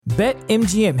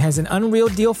BetMGM has an unreal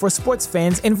deal for sports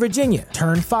fans in Virginia.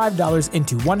 Turn $5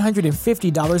 into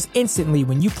 $150 instantly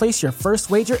when you place your first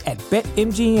wager at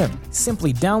BetMGM.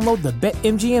 Simply download the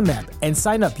BetMGM app and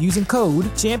sign up using code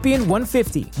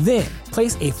Champion150. Then,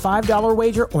 place a $5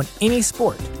 wager on any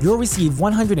sport. You'll receive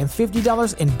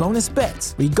 $150 in bonus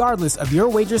bets, regardless of your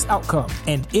wager's outcome.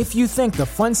 And if you think the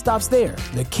fun stops there,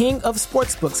 the King of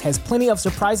Sportsbooks has plenty of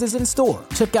surprises in store.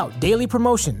 Check out daily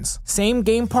promotions,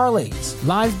 same-game parlays,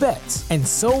 live bets, and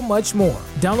so much more.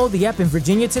 Download the app in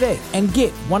Virginia today and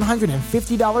get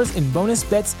 $150 in bonus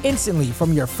bets instantly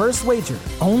from your first wager.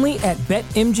 Only at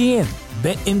BetMGM.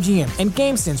 BetMGM and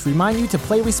GameSense remind you to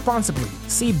play responsibly.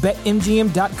 See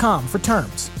BetMGM.com for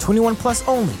terms. 21 plus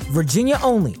only. Virginia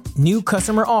only. New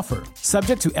customer offer.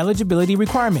 Subject to eligibility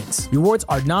requirements. Rewards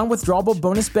are non-withdrawable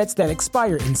bonus bets that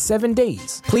expire in 7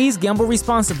 days. Please gamble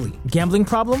responsibly. Gambling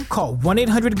problem? Call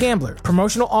 1-800-GAMBLER.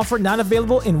 Promotional offer not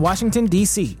available in Washington,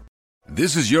 D.C.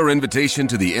 This is your invitation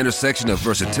to the intersection of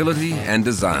versatility and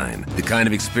design. The kind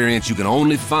of experience you can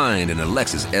only find in a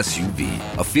Lexus SUV.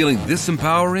 A feeling this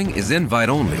empowering is invite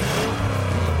only.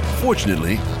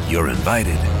 Fortunately, you're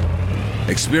invited.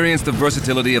 Experience the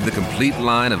versatility of the complete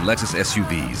line of Lexus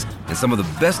SUVs and some of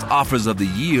the best offers of the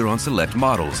year on select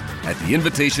models at the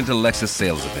Invitation to Lexus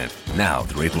sales event, now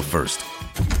through April 1st.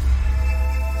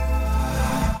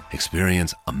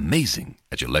 Experience amazing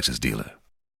at your Lexus dealer.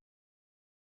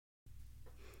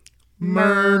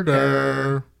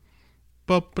 Murder.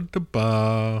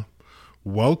 Ba-ba-da-ba.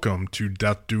 Welcome to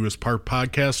Death Do Us Part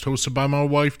podcast, hosted by my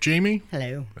wife, Jamie.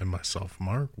 Hello. And myself,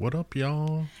 Mark. What up,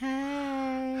 y'all?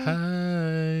 Hi.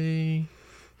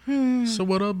 Hi. So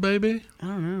what up, baby? I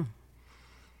don't know.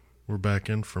 We're back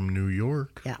in from New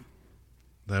York. Yeah.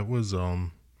 That was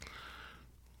a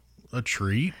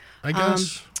treat, I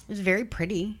guess. It was very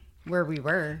pretty where we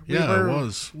were. It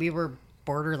was. We were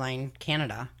borderline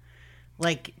Canada.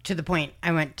 Like, to the point,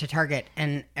 I went to Target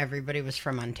and everybody was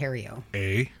from Ontario.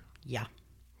 Yeah.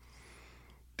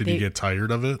 Did you get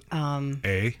tired of it?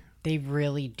 They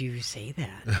really do say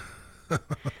that.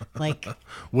 Like,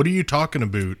 what are you talking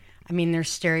about? I mean, there's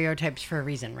stereotypes for a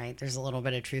reason, right? There's a little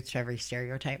bit of truth to every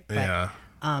stereotype. But, yeah.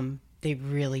 They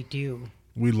really do.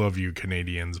 We love you,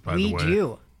 Canadians, by the way. We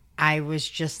do. I was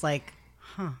just like,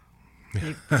 huh.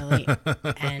 They really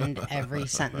end every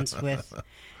sentence with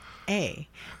A.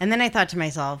 And then I thought to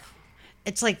myself,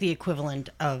 it's like the equivalent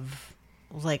of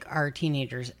like our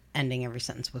teenagers ending every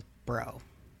sentence with bro.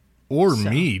 Or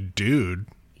me, dude.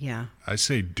 Yeah. I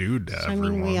say dude to everyone. I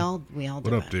mean, we all do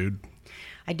What up, dude?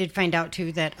 I did find out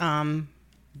too that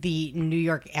the New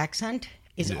York accent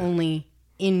is only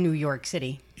in New York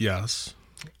City. Yes.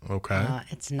 Okay.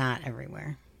 It's not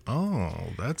everywhere. Oh,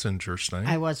 that's interesting.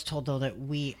 I was told though that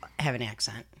we have an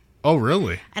accent. Oh,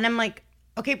 really? And I'm like,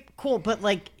 okay, cool, but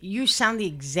like you sound the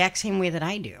exact same way that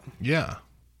I do. Yeah.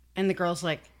 And the girl's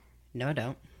like, no, I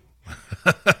don't.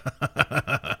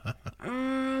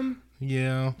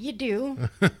 Yeah. You do.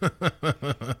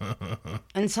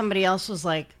 And somebody else was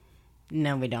like,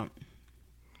 no, we don't.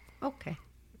 Okay.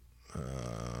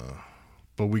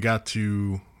 But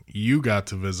you got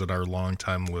to visit our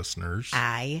longtime listeners.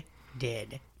 I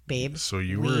did, babe. So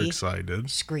you were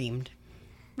excited. Screamed.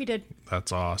 We did.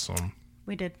 That's awesome.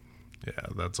 We did. Yeah,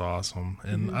 that's awesome.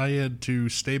 And I had to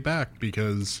stay back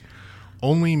because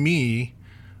only me,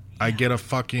 I get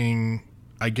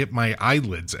my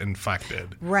eyelids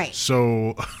infected. Right.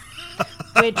 So,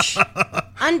 which,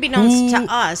 unbeknownst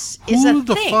to us, is a thing. Who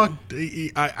the fuck?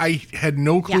 I had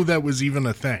no clue that was even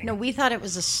a thing. No, we thought it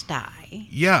was a sty.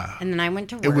 Yeah. And then I went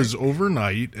to work. It was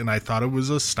overnight, and I thought it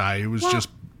was a sty. It was just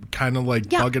kind of like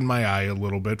bugging my eye a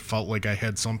little bit. Felt like I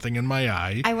had something in my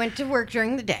eye. I went to work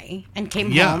during the day and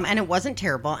came home, and it wasn't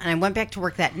terrible. And I went back to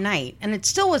work that night, and it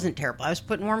still wasn't terrible. I was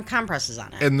putting warm compresses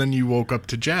on it. And then you woke up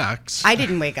to Jax. I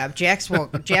didn't wake up. Jax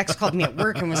called me at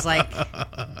work and was like,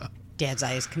 Dad's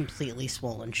eye is completely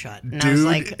swollen shut. And I was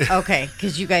like, okay,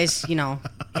 because you guys,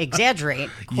 exaggerate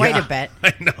quite a bit.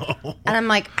 I know. And I'm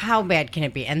like, how bad can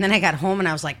it be? And then I got home and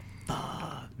I was like,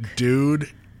 fuck. Dude,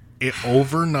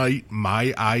 overnight,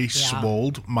 my eye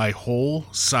swolled. My whole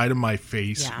side of my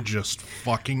face just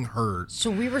fucking hurt.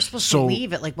 So we were supposed to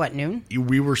leave at like, what, noon?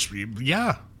 We were,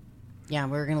 Yeah,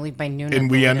 we were going to leave by noon.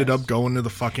 And we ended up going to the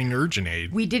fucking Urgent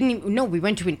Aid. We didn't even, no, we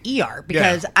went to an ER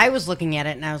because I was looking at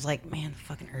it and I was like, man, the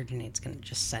fucking Urgent Aid's going to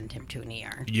just send him to an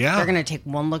ER. Yeah. They're going to take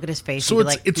one look at his face so and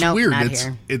be like, it's nope, weird. Not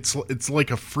here. It's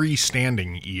like a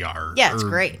freestanding ER. Yeah, it's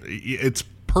great. It's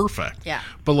perfect. Yeah.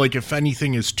 But like if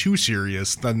anything is too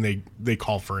serious, then they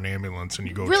call for an ambulance and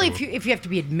you go. Really, to if you have to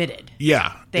be admitted.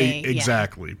 Yeah, They-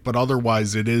 exactly. But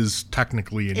otherwise, it is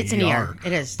technically an It's ER. an ER.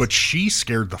 It is. But she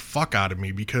scared the fuck out of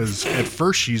me because at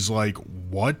first she's like,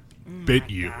 "What bit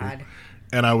you?" God.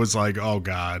 And I was like, "Oh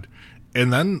God."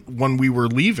 And then when we were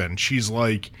leaving, she's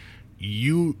like,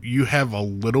 "You have a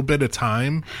little bit of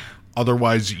time,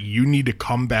 otherwise you need to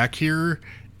come back here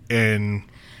and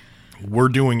we're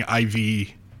doing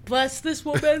IV." Bless this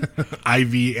woman.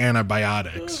 IV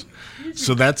antibiotics.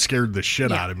 So that scared the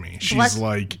shit out of me. She's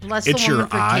like, bless it's the woman your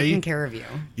for eye. taking care of you.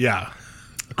 Yeah.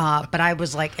 But I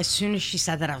was like, as soon as she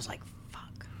said that, I was like,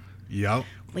 fuck. Yep.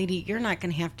 Lady, you're not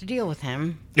going to have to deal with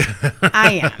him.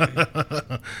 I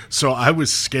am. So I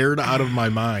was scared out of my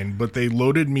mind, but they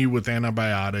loaded me with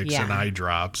antibiotics Yeah. and eye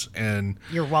drops. And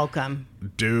You're welcome.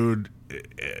 dude,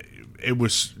 it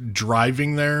was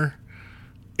driving there.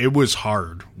 It was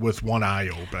hard with one eye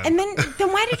open. And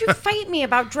then why did you fight me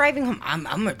about driving home? I'm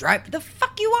going to drive. The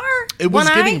fuck you are? It was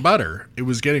One getting eye? better. It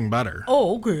was getting better.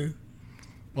 Oh, okay.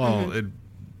 Well, it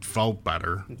felt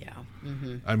better. Yeah.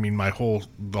 I mean,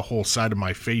 the whole side of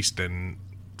my face didn't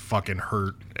fucking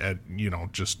hurt at,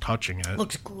 just touching it.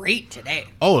 Looks great today.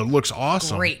 Oh, it looks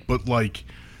awesome. Great. But like,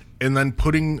 and then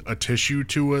putting a tissue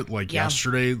to it, like Yeah.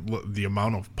 yesterday, the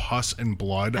amount of pus and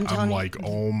blood, I'm telling you, like,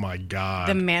 oh my God.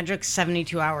 The magic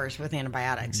 72 hours with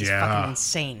antibiotics is Yeah. fucking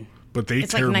insane. But they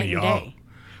It's tear like night me and up. day.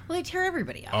 Well, they tear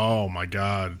everybody up. Oh my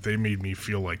God. They made me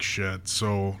feel like shit.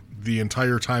 So the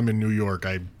entire time in New York,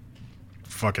 I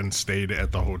fucking stayed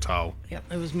at the hotel. Yep,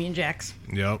 it was me and Jax.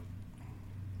 Yep.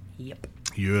 Yep.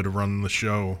 You had to run the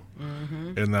show.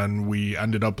 And then we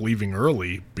ended up leaving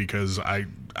early because I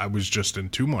was just in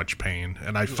too much pain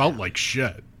and I felt like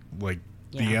shit. Like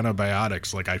the Yeah.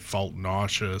 antibiotics, like I felt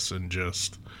nauseous and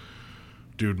just,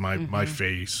 dude, my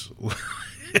face,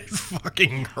 it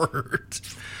fucking hurt.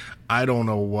 I don't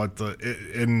know what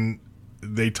and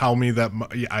they tell me that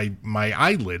my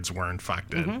eyelids were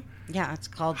infected. Yeah, it's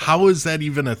called How is that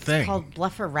even a thing?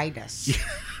 blepharitis.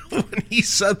 When he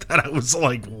said that, I was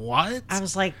like, what? I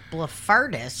was like,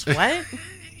 blepharitis? What?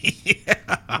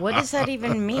 What does that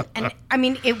even mean? And I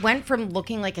mean, it went from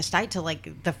looking like a sty to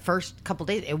like the first couple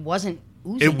days, it wasn't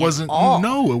oozing It wasn't. at all.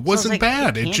 No, So I it was wasn't like,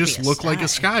 bad. It can't just be looked like a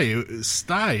sty.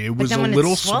 sty. It But was then a when it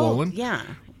little swelled, swollen. Yeah.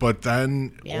 But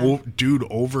then, Yeah. dude,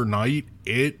 overnight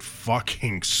it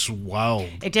fucking swelled.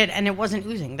 It did, and it wasn't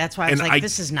oozing. That's why I was And like,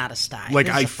 this is not a sty. Like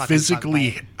This is a fucking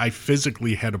bug I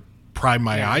physically had to pry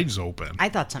my Yeah. eyes open. bite. I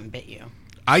thought something bit you.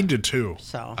 I did too.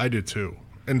 So. I did too,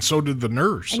 and so did the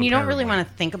nurse. And you don't really apparently. want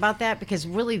to think about that because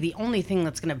really the only thing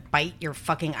that's going to bite your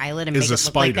fucking eyelid and Is make a it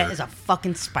look like that spider. is a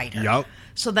fucking spider. Yup.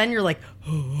 So then you're like,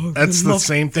 That's the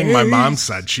same thing my mom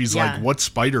said. She's Yeah. like, "What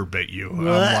spider bit you?" I'm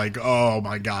What? like, "Oh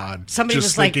my God!" Somebody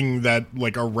just was like- thinking that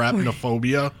like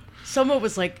arachnophobia. someone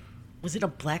was like, was it a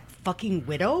black fucking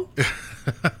widow?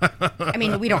 I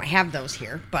mean, we don't have those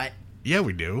here, but Yeah,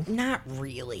 we do. not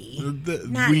really.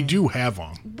 Not We in- do have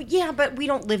them. But yeah, but we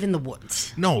don't live in the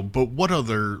woods. No, but what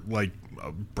other like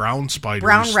brown spiders?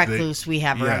 Brown recluse we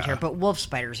have around yeah. here, but wolf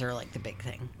spiders are like the big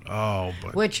thing. Oh,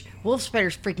 but Which wolf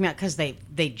spiders freak me out because they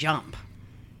jump.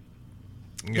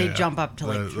 They yeah, jump up to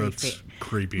like 3 that's feet.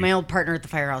 creepy. My old partner at the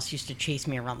firehouse used to chase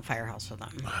me around the firehouse with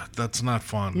them. That's not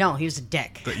fun. No, he was a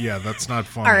dick. Yeah, that's not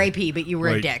fun. R.I.P. But you were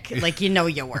a Like- dick. Like you know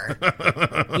you were.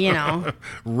 You know,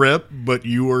 Rip, but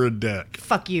you were a dick.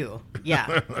 fuck you.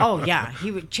 Yeah. Oh yeah.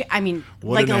 He would. I mean,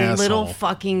 What like an a little asshole.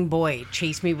 fucking boy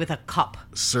chase me with a cup.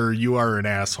 Sir, you are an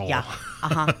asshole. Yeah.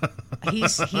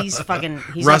 He's fucking.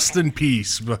 He's Rest up, in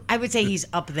peace. But I would say he's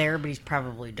up there, but he's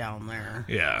probably down there,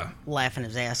 yeah. laughing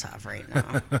his ass off right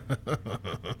now.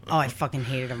 Oh, I fucking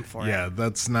hated him for it. Yeah,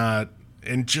 that's not,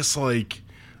 and just like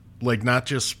not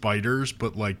just spiders,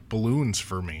 but like balloons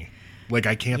for me. Like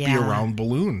I can't be Yeah. around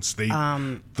balloons. They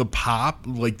the pop,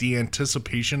 like the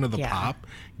anticipation of the Yeah. pop,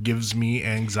 gives me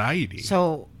anxiety.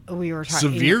 So we were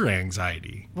talking. Severe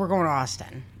anxiety. We're going to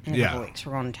Austin in a Yeah. couple weeks.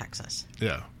 We're going to Texas.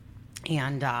 Yeah,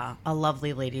 And a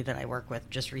lovely lady that I work with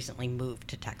just recently moved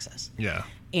to Texas. yeah.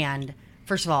 And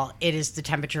first of all, it is the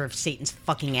temperature of Satan's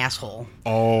fucking asshole.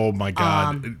 Oh my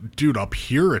God, dude! Up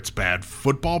here, it's bad.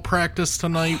 Football practice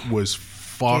tonight was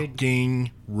fucking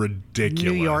ridiculous.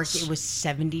 New York, it was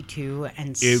 72 and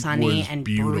It sunny was and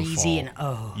beautiful. breezy and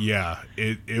oh. Yeah,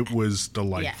 it was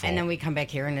delightful. Yeah, and then we come back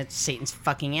here and it's Satan's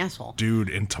fucking asshole. Dude,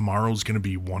 and tomorrow's gonna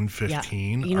be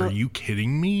 115. Yeah, you know- Are you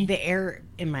kidding me? The air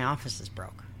in my office is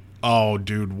broke. Oh,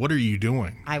 dude, what are you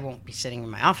doing? I won't be sitting in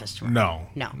my office tomorrow.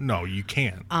 No, you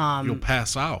can't. You'll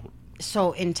pass out.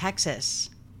 So in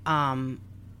Texas,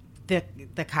 the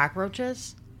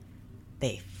cockroaches,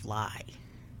 they fly.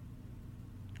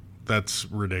 That's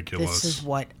ridiculous. This is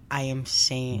what I am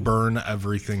saying. Burn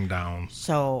everything down.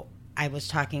 So I was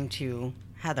talking to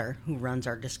Heather, who runs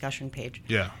our discussion page.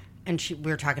 Yeah. And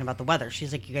we were talking about the weather.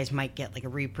 She's like, you guys might get like a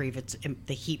reprieve.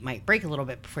 The heat might break a little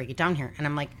bit before you get down here. And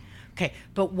I'm like, okay,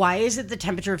 but why is it the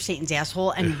temperature of Satan's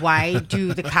asshole? And why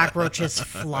do the cockroaches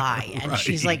fly? And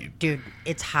she's like, dude,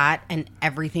 it's hot and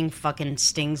everything fucking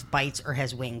stings, bites, or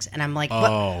has wings. And I'm like, what?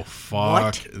 Oh,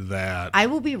 fuck that. I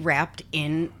will be wrapped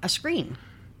in a screen.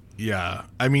 Yeah.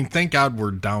 I mean, thank God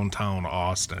we're downtown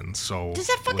Austin, so... Does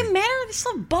that fucking matter? They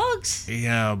still have bugs.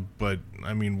 Yeah, but,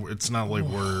 I mean, it's not like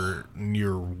we're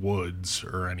near woods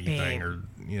or anything, or,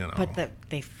 you know... But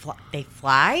they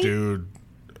fly? Dude...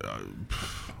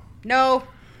 No.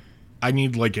 I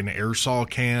need, like, an aerosol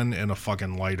can and a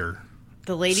fucking lighter.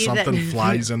 The lady Something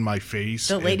flies in my face.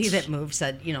 The lady that moved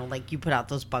said, you know, like, you put out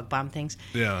those bug bomb things.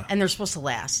 Yeah. And they're supposed to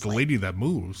last. The lady that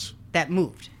moves? That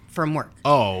moved from work.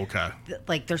 Oh, okay.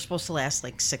 Like, they're supposed to last,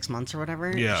 like, 6 months or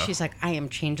whatever. Yeah. She's like, I am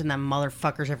changing them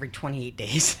motherfuckers every 28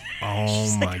 days.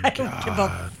 Oh, my God. I don't give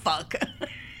a fuck.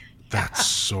 That's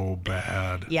so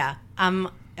bad. Yeah.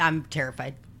 I'm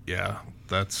terrified. Yeah,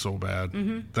 that's so bad.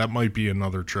 Mm-hmm. That might be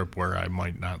another trip where I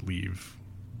might not leave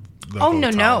the Oh,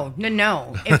 hotel.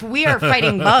 no. If we are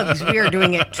fighting bugs, we are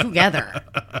doing it together.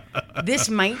 This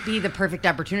might be the perfect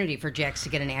opportunity for Jax to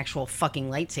get an actual fucking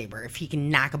lightsaber. If he can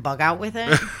knock a bug out with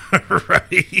it.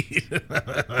 Right.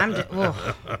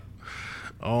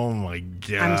 Oh, my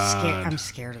God. I'm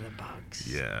scared of the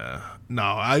bugs. Yeah. No,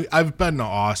 I've been to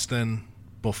Austin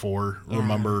before. Yeah.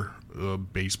 Remember a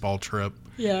baseball trip?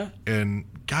 Yeah. And,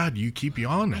 God, you keep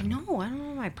yawning. I know. I don't know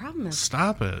what my problem is.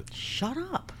 Stop it. Shut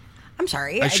up. I'm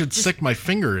sorry. I should stick my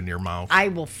finger in your mouth. I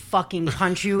will fucking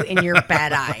punch you in your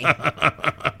bad eye.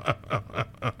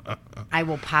 I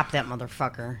will pop that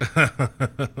motherfucker.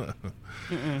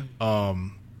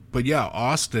 But yeah,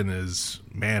 Austin is,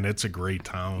 man, it's a great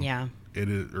town. Yeah. It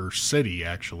is, or city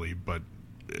actually, but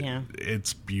yeah,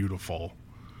 it's beautiful.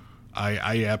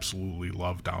 I absolutely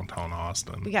love downtown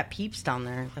Austin. We got peeps down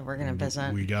there that we're gonna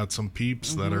visit. We got some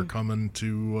peeps that are coming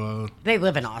to. They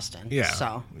live in Austin. Yeah.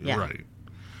 So yeah. Right.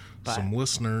 But some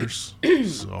listeners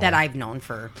so. that I've known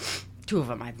for 2 of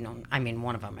them. I've known. I mean,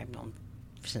 one of them I've known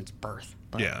since birth.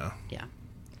 But, yeah. Yeah.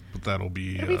 But that'll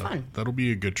be fun. That'll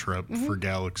be a good trip for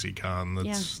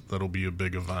GalaxyCon. That'll be a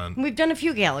big event. We've done a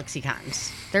few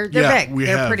GalaxyCons. They're big.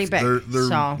 They're pretty big. They're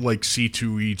so. like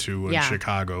C2E2 in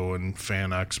Chicago and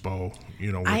Fan Expo,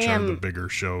 you know, which are the bigger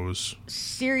shows.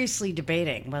 Seriously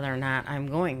debating whether or not I'm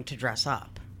going to dress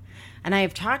up. And I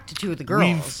have talked to 2 of the girls.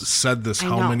 We've said this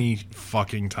how many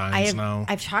fucking times now?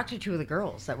 I've talked to 2 of the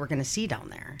girls that we're going to see down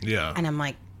there. Yeah. And I'm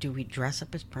like, do we dress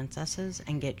up as princesses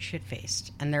and get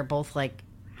shit-faced? And they're both like,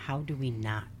 how do we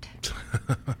not?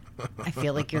 I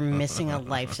feel like you're missing a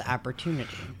life's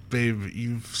opportunity. Babe,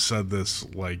 you've said this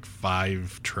like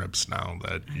 5 trips now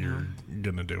that you're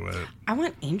going to do it. I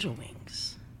want angel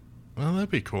wings. Well,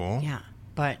 that'd be cool. Yeah,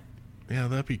 but... Yeah,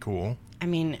 that'd be cool. I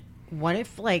mean, what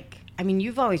if, like... I mean,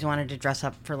 you've always wanted to dress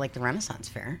up for, like, the Renaissance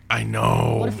Fair. I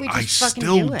know. What if we just I fucking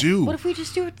still do it? do. What if we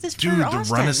just do it this Dude, for the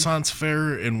Austin? Renaissance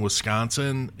Fair in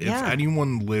Wisconsin, if Yeah.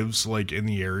 anyone lives, like, in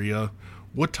the area,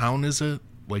 what town is it?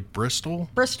 Like, Bristol?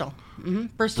 Bristol. Mm-hmm.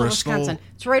 Bristol, Wisconsin.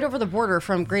 It's right over the border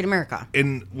from Great America.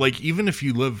 And, like, even if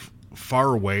you live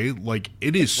far away, like,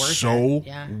 it is so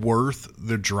worth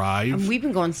the drive. And we've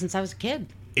been going since I was a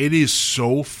kid. It is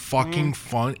so fucking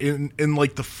fun. In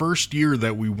like the first year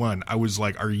that we went, I was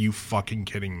like, "Are you fucking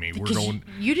kidding me? We're going."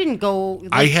 You didn't go.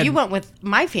 Like, you went with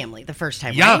my family the first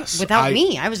time, yes, right? Without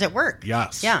me, I was at work.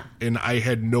 Yes, yeah, and I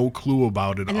had no clue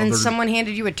about it. And then someone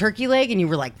handed you a turkey leg, and you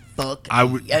were like, "Fuck!"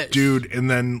 Dude. And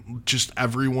then just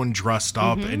everyone dressed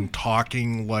up and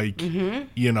talking like,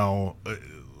 you know,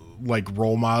 like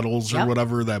role models or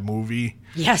whatever. That movie.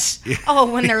 Yes.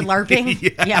 Oh, when they're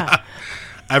LARPing. Yeah.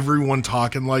 Everyone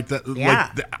talking like that. Yeah.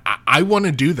 Like, I want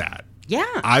to do that. Yeah.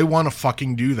 I want to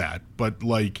fucking do that. But,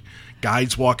 like,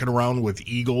 guys walking around with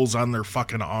eagles on their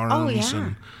fucking arms. Oh, yeah.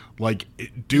 And, like,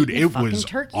 dude, it was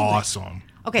awesome. Leg.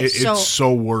 Okay, it's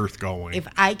so worth going. If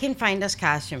I can find us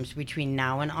costumes between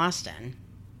now and Austin,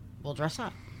 we'll dress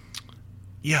up.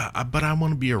 Yeah, but I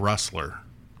want to be a wrestler.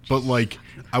 But, like,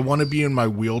 I want to be in my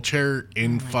wheelchair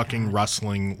in fucking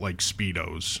wrestling, like,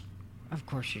 Speedos. Of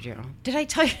course you do. Did I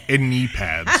tell you? And knee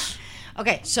pads.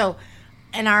 Okay, so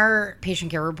in our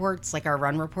patient care reports, like our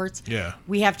run reports,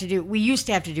 we used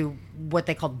to have to do what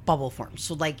they called bubble forms.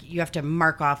 So, like, you have to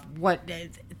mark off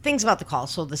things about the call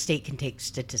so the state can take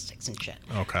statistics and shit.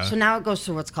 Okay. So now it goes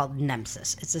through what's called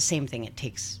NEMSIS. It's the same thing. It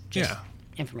takes just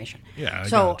information. Yeah,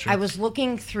 So gotcha. I was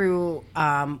looking through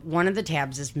one of the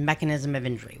tabs is mechanism of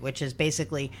injury, which is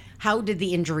basically how did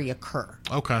the injury occur.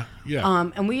 Okay, yeah.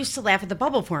 And we used to laugh at the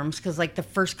bubble forms because like the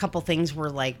first couple things were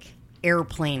like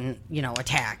airplane,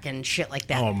 attack and shit like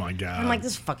that. Oh my God. I'm like,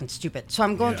 this is fucking stupid. So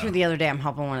I'm going Yeah. through the other day, I'm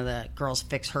helping one of the girls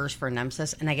fix hers for a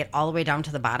nemesis, and I get all the way down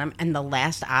to the bottom, and the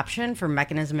last option for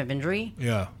mechanism of injury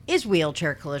Yeah. is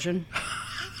wheelchair collision.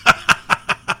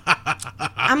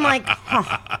 I'm like,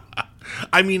 huh.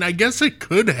 I mean, I guess it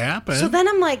could happen. So then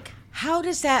I'm like, how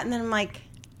does that? And then I'm like,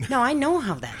 no, I know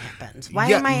how that happens. Why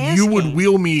yeah, am I asking? you would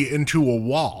wheel me into a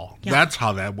wall. Yeah. That's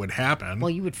how that would happen. Well,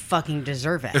 you would fucking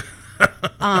deserve it.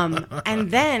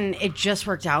 And then it just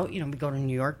worked out. We go to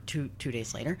New York two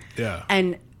days later. Yeah.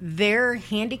 And their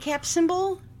handicap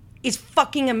symbol is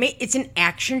fucking amazing. It's an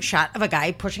action shot of a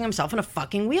guy pushing himself in a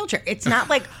fucking wheelchair. It's not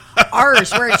like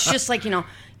ours where it's just like, you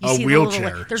A see wheelchair. the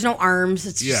little, there's no arms.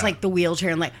 It's just Yeah. like the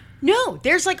wheelchair. And like, no,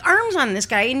 there's like arms on this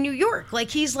guy in New York. Like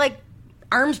he's like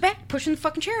arms back pushing the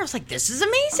fucking chair. I was like, this is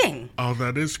amazing. Oh,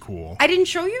 that is cool. I didn't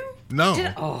show you? No. Did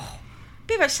I? Oh.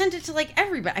 Babe, I sent it to like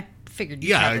everybody. I figured you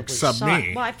Yeah, probably except saw me.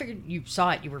 it. Well, I figured you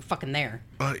saw it. You were fucking there.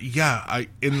 Yeah,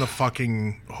 in the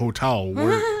fucking hotel.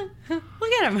 Where...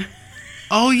 Look at him.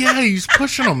 Oh, yeah, he's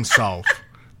pushing himself.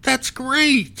 That's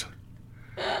great.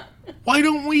 Why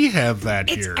don't we have that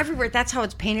It's here? everywhere. That's how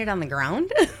it's painted on the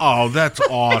ground. Oh, that's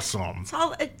awesome. It's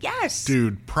all, yes.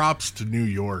 Dude, props to New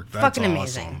York. That's fucking awesome.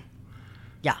 amazing.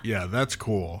 Yeah. Yeah, that's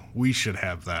cool. We should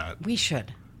have that. We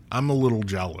should. I'm a little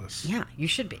jealous. Yeah, you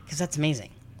should be, because that's amazing.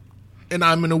 And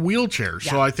I'm in a wheelchair,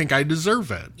 so Yeah. I think I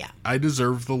deserve it. Yeah. I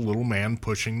deserve the little man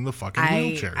pushing the fucking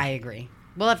wheelchair. I agree.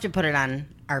 We'll have to put it on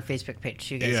our Facebook page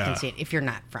so you guys Yeah. can see it if you're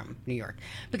not from New York.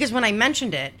 Because when I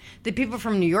mentioned it, the people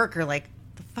from New York are like,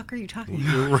 the fuck are you talking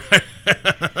about? You're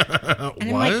right. And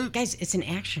I'm What? like, guys, it's an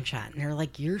action shot. And they're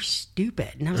like, you're stupid.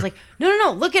 And I was like,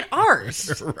 no, look at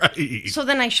ours. Right. So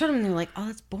then I showed them, and they're like, oh,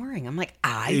 that's boring. I'm like,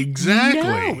 Exactly.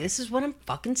 know. This is what I'm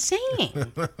fucking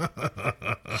saying.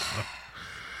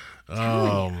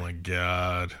 Oh, my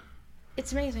God.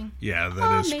 It's amazing. Yeah,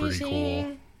 that is pretty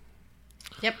cool.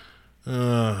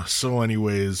 Yep. So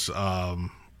anyways,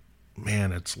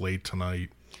 man, it's late tonight,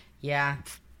 Yeah.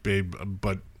 babe.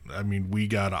 But, I mean, we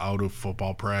got out of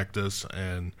football practice,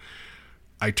 and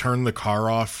I turned the car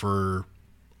off for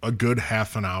a good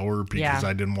half an hour because Yeah.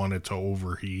 I didn't want it to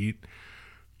overheat.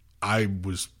 I'm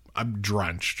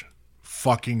drenched.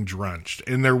 Fucking drenched.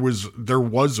 And there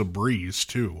was a breeze,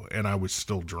 too, and I was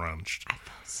still drenched. I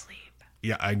fell asleep.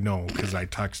 Yeah, I know, because I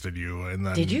texted you, and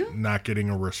then Did you? not getting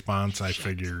a response, I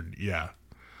figured, yeah.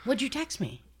 What'd you text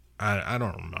me? I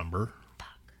don't remember.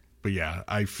 But yeah,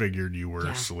 I figured you were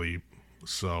Yeah. asleep.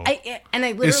 So I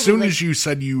literally, as soon like, as you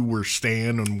said you were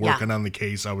staying and Yeah. working on the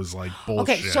case, I was like,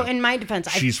 bullshit. okay, so in my defense,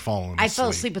 She's fallen I fell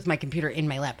asleep. asleep with my computer in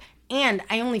my lap. And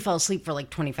I only fell asleep for like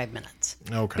 25 minutes.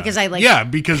 Okay. Because I like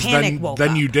because panic then woke then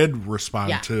up. you did respond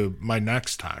Yeah. to my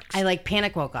next text. I like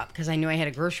panic woke up because I knew I had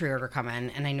a grocery order come in,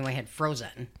 and I knew I had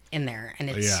frozen in there, and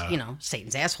it's Yeah.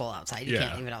 Satan's asshole outside. You Yeah.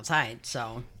 can't leave it outside.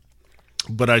 So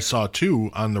But I saw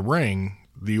too on the ring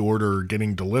the order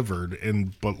getting delivered,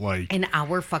 but like an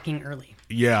hour fucking early.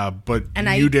 yeah, but And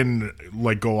you I- didn't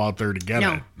like go out there to get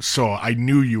No. it, so I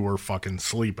knew you were fucking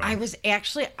sleeping. I was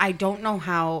actually, I don't know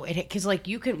how it, because like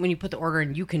you can, when you put the order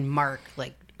in, you can mark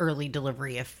like early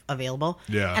delivery if available.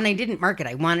 Yeah. And I didn't mark it.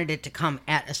 I wanted it to come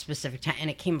at a specific time, and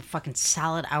it came a fucking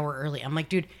solid hour early. I'm like,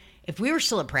 dude, if we were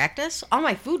still at practice, all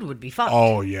my food would be fucked.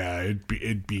 Oh yeah,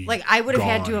 it'd be Like I would have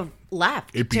had to gone. have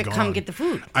left It'd be to come gone. get the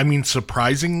food. I mean,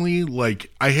 surprisingly, like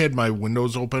I had my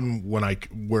windows open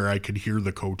where I could hear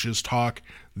the coaches talk.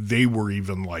 They were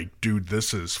even like, "Dude,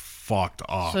 this is fucked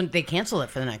up." So they canceled it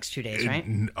for the next 2 days, right?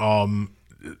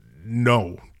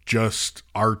 No, just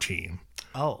our team.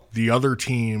 Oh, The other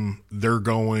team,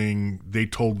 they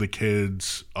told the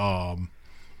kids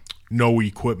no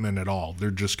equipment at all.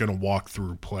 They're just going to walk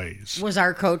through plays. was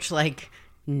our coach like,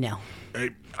 no?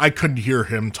 I couldn't hear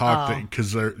him talk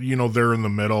because they're in the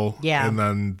middle. Yeah. And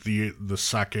then the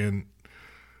second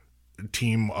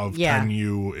team of Yeah.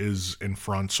 10U is in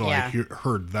front. So Yeah. I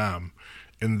heard them.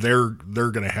 And they're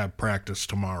going to have practice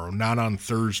tomorrow. Not on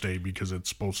Thursday because it's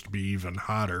supposed to be even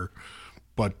hotter.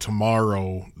 But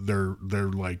tomorrow they're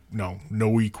like,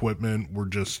 no equipment.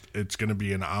 It's going to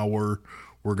be an hour.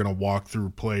 We're going to walk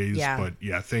through plays. Yeah. But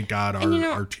yeah, thank God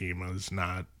our team is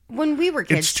not. When we were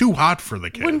kids, It's too hot for the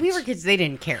kids. when we were kids, they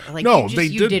didn't care. Like, No, you they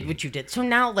did didn't. what you did. So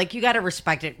now, like, you got to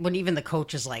respect it when even the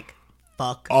coach is like,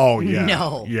 fuck. Oh yeah,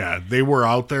 No. yeah. They were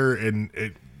out there, and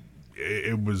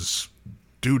it was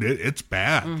dude, it's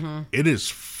bad. It is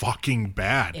fucking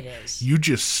bad. It is. You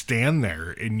just stand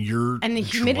there and you're And the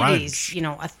humidity's,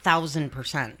 drenched.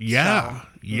 1,000%. Yeah, so,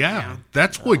 yeah.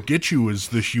 That's what gets you is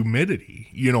the humidity.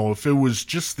 If it was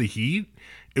just the heat,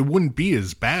 it wouldn't be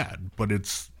as bad. But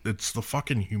it's the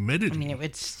fucking humidity. I mean, it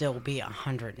would still be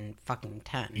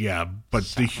 110. Yeah, but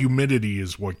the humidity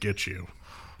is what gets you.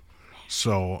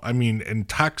 So, I mean, in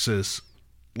Texas,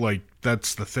 like,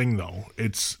 that's the thing, though.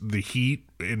 It's the heat,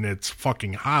 and it's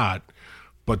fucking hot,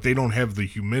 but they don't have the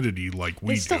humidity like we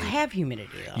do. They still have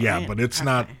humidity, though. Yeah, right? but it's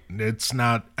not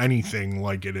anything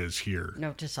like it is here.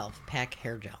 Note to self, pack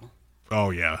hair gel.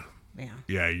 Oh, yeah. Yeah.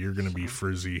 Yeah, you're going to be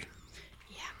frizzy.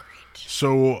 Yeah, great.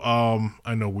 So,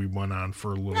 I know we went on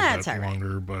for a little bit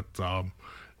longer, but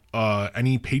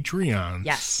any Patreons?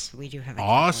 Yes, we do have a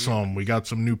Awesome. We got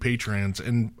some new Patreons,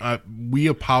 and we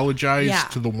apologize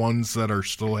to the ones that are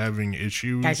still having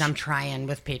issues. Guys, I'm trying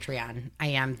with Patreon. I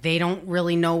am. They don't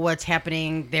really know what's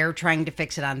happening. They're trying to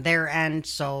fix it on their end,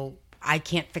 so I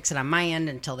can't fix it on my end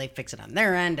until they fix it on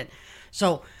their end.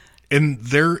 And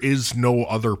there is no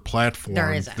other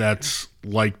platform isn't. that's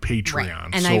like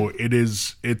Patreon. Right. And so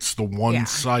it's the one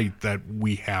site that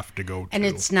we have to go to. And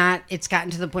it's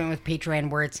gotten to the point with Patreon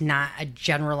where it's not a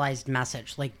generalized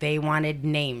message. Like, they wanted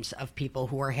names of people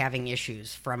who are having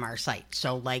issues from our site.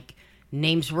 So, like,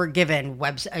 names were given,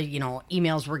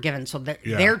 emails were given. So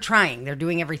they're trying. They're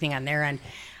doing everything on their end.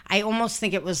 I almost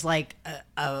think it was like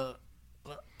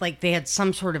like they had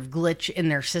some sort of glitch in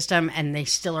their system and they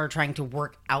still are trying to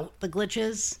work out the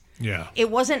glitches. Yeah. It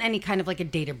wasn't any kind of like a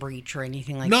data breach or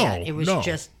anything like that. It was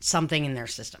just something in their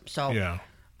system. So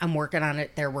I'm working on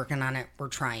it. They're working on it. We're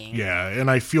trying. Yeah. And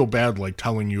I feel bad, like,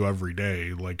 telling you every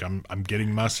day, like, I'm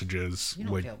getting messages. You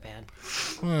don't feel bad.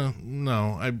 Well,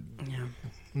 no,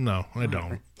 no, I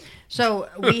don't. So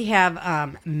we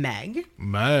have Meg.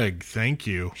 Meg, thank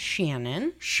you.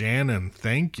 Shannon,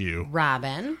 thank you.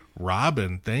 Robin,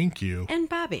 thank you. And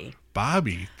Bobby,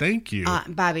 thank you.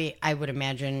 Bobby, I would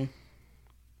imagine,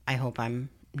 I hope I'm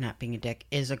not being a dick,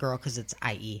 is a girl because it's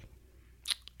IE.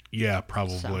 Yeah,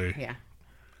 probably. So, yeah.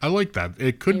 I like that.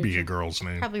 It could be a girl's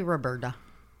name. Probably Roberta.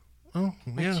 Oh,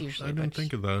 yeah. I didn't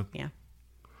think of that. Yeah.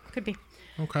 Could be.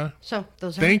 Okay. So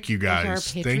thank you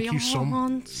guys. Thank you so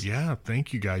much. Yeah,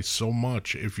 thank you guys so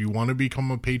much. If you want to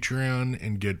become a Patreon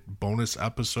and get bonus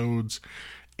episodes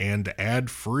and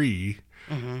ad free,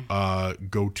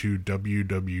 go to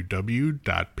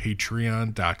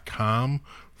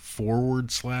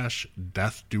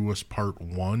www.patreon.com/Death Do Us Part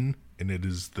 1, and it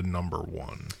is the number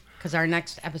 1. Because our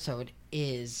next episode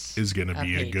is going to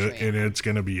be a good, and it's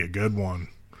going to be a good one.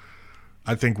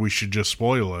 I think we should just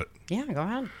spoil it. Yeah, go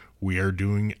ahead. We are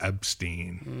doing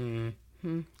Epstein.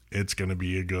 Mm-hmm. It's going to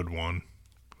be a good one.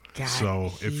 God,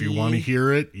 so if you want to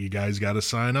hear it, you guys got to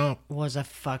sign up. Was a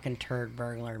fucking turd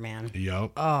burglar, man.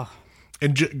 Yep. Oh.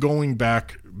 And going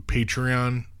back,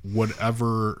 Patreon,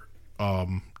 whatever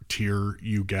tier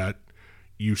you get,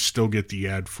 you still get the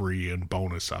ad-free and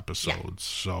bonus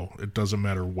episodes. Yeah. So it doesn't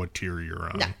matter what tier you're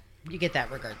on. No, you get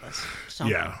that regardless. So.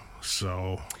 Yeah.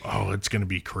 So, it's going to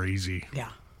be crazy. Yeah.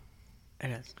 It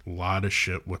is. A lot of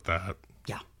shit with that.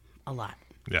 Yeah, a lot.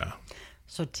 Yeah.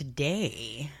 So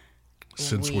today,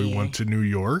 since we went to New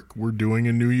York, we're doing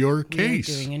a New York case.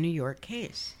 We're doing a New York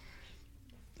case.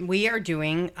 We are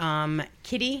doing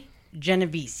Kitty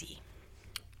Genovese.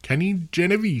 Kenny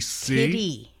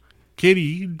Genovese.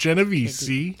 Kitty Genovese.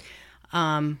 Kitty.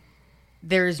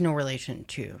 There is no relation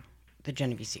to the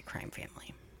Genovese crime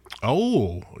family.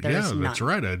 Oh, that's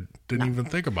right. I didn't even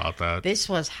think about that. This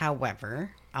was,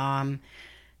 however,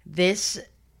 this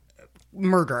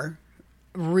murder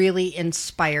really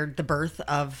inspired the birth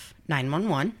of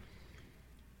 911.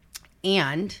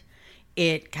 And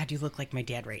God, you look like my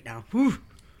dad right now. Ooh.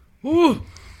 Ooh.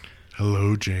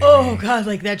 Hello, Jamie. Oh, God,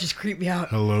 like that just creeped me out.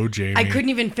 Hello, Jamie. I couldn't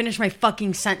even finish my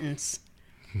fucking sentence.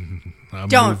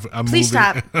 Please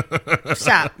stop.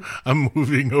 Stop. I'm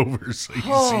moving over so you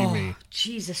see me.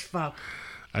 Jesus fuck.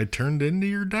 I turned into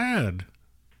your dad.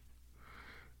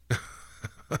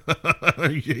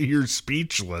 You're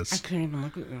speechless. I can't even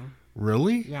look at you.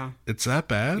 Really? Yeah. It's that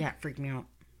bad? Yeah, it freaked me out.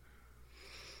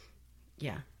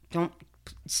 Yeah. Don't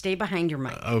stay behind your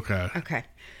mic. Okay.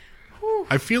 Whew.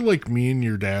 I feel like me and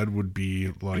your dad would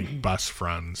be like best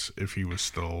friends if he was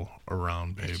still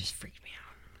around, babe. It just freaked me out.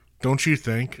 Don't you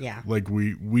think? Yeah. Like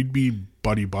we'd be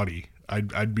buddy.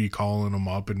 I'd be calling him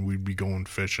up and we'd be going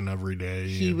fishing every day.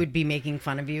 He would be making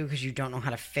fun of you because you don't know how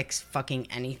to fix fucking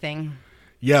anything.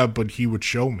 Yeah, but he would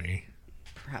show me.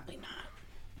 Probably not.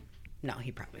 No,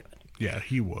 he probably would. Yeah,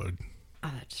 he would.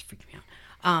 Oh, that just freaked me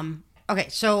out. Okay,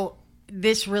 so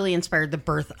this really inspired the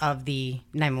birth of the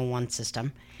 911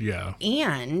 system. Yeah.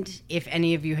 And if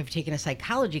any of you have taken a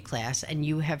psychology class and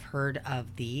you have heard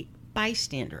of the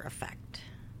bystander effect.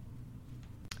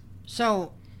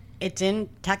 So it's in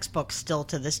textbooks still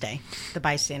to this day, the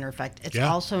bystander effect. It's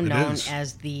also known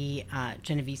as the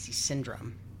Genovese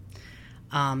syndrome.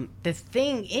 The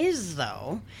thing is,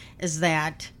 though, is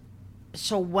that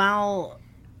so while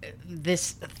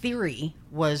this theory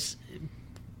was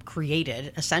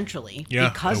created essentially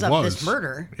because of this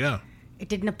murder, it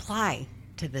didn't apply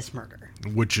to this murder.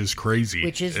 Which is crazy.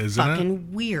 Which is isn't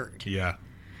fucking weird. Yeah.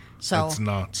 So that's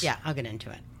nuts. Yeah, I'll get into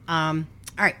it. All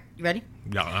right, you ready?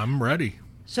 Yeah, I'm ready.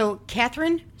 So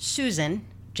Catherine Susan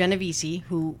Genovese,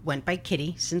 who went by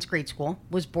Kitty since grade school,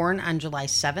 was born on July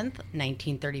 7th,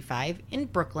 1935 in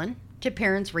Brooklyn to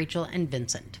parents Rachel and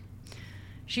Vincent.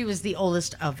 She was the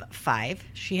oldest of 5.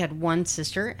 She had 1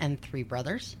 sister and 3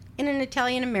 brothers in an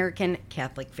Italian-American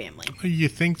Catholic family. You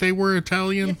think they were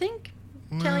Italian? You think?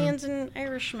 Italians and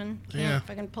Irishmen. Yeah. If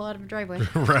I can pull out of a driveway.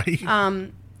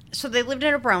 Right. So they lived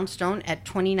in a brownstone at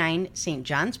 29 St.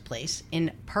 John's Place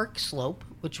in Park Slope,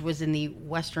 which was in the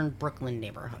western Brooklyn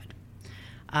neighborhood.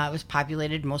 It was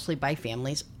populated mostly by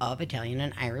families of Italian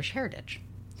and Irish heritage.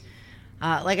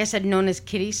 Like I said, known as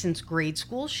Kitty since grade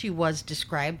school, she was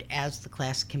described as the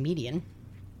class comedian.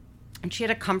 And she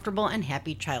had a comfortable and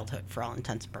happy childhood for all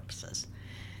intents and purposes.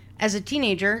 As a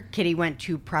teenager, Kitty went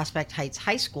to Prospect Heights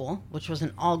High School, which was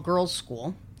an all-girls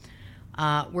school,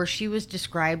 where she was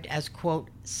described as, quote,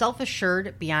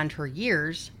 self-assured beyond her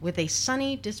years with a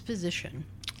sunny disposition.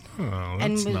 Oh,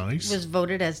 that's nice. Was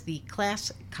voted as the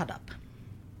class cut-up.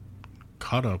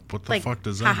 Cut-up? What the fuck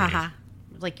does that mean? Ha, ha, ha.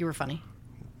 Like you were funny.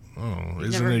 Oh,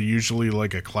 isn't it usually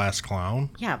like a class clown?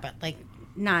 Yeah, but like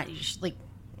not like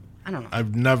I don't know.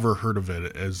 I've never heard of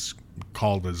it as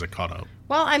called as a cut-up.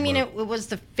 Well, I mean, it was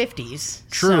the 50s.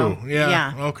 True. So,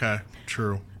 yeah. Okay.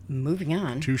 True. Moving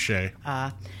on. Touche.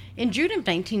 In June of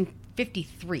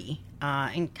 1953,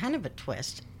 in kind of a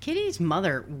twist, Kitty's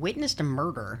mother witnessed a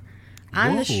murder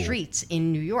on the streets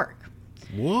in New York.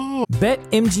 Whoa.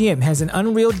 BetMGM has an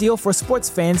unreal deal for sports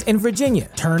fans in Virginia.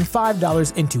 Turn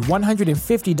 $5 into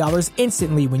 $150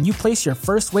 instantly when you place your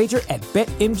first wager at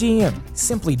BetMGM.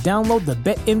 Simply download the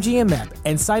BetMGM app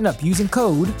and sign up using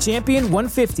code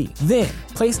Champion150. Then,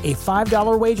 place a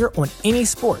 $5 wager on any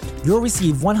sport. You'll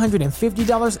receive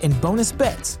 $150 in bonus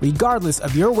bets, regardless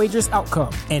of your wager's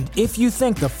outcome. And if you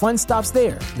think the fun stops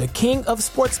there, the king of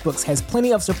sportsbooks has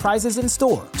plenty of surprises in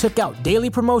store. Check out daily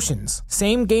promotions,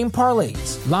 same-game parlays,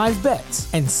 live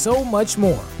bets, and so much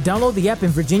more. Download the app in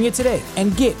Virginia today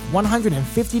and get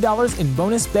 $150 in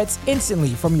bonus bets instantly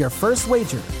from your first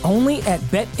wager. Only at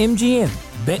BetMGM.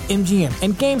 BetMGM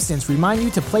and GameSense remind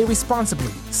you to play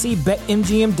responsibly. See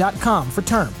BetMGM.com for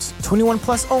terms. 21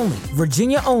 plus only.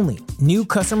 Virginia only. New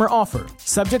customer offer.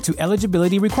 Subject to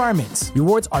eligibility requirements.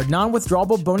 Rewards are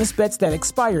non-withdrawable bonus bets that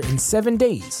expire in 7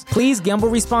 days. Please gamble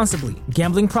responsibly.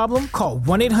 Gambling problem? Call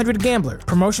 1-800-GAMBLER.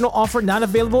 Promotional offer not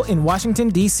available in Washington,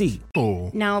 D.C. Oh.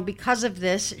 Now, because of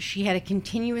this, she had a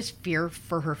continuous fear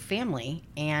for her family,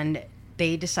 and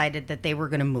they decided that they were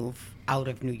going to move out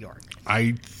of New York.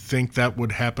 I think that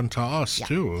would happen to us,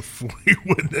 too, if we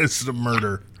witnessed a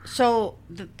murder. So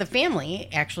the family,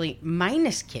 actually,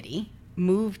 minus Kitty,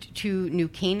 moved to New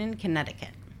Canaan, Connecticut.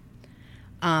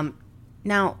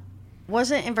 Now,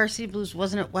 wasn't in Varsity Blues,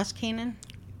 wasn't it West Canaan?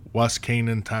 West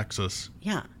Canaan, Texas.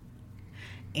 Yeah.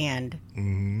 And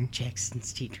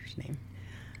Jackson's teacher's name.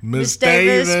 Miss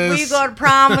Davis. Will you go to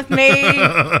prom with me?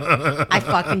 I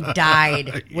fucking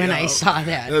died when I saw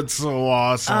that. That's so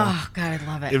awesome. Oh, God, I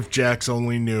love it. If Jax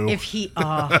only knew. And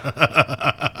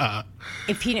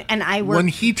When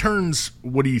he turns,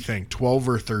 what do you think, 12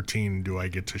 or 13, do I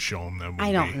get to show him that movie?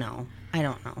 I don't know.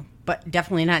 But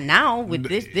definitely not now with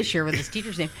this year with his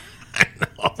teacher's name. I know.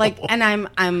 Like, and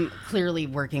I'm clearly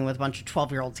working with a bunch of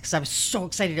 12-year-olds because I was so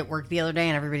excited at work the other day,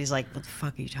 and everybody's like, "What the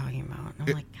fuck are you talking about?" And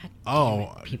I'm like, "God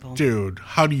damn it, people, dude,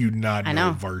 how do you not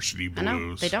know Varsity Blues? I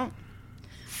know they don't.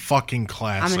 Fucking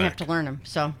classic. I'm gonna have to learn them.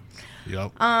 So,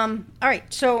 yep. All right.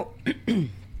 So,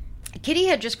 Kitty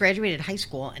had just graduated high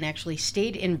school and actually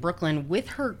stayed in Brooklyn with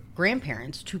her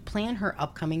grandparents to plan her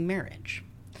upcoming marriage.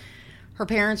 Her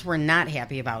parents were not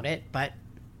happy about it, but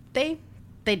they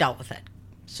dealt with it.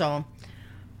 So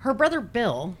her brother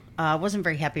Bill wasn't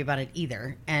very happy about it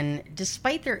either, and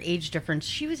despite their age difference,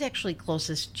 she was actually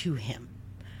closest to him.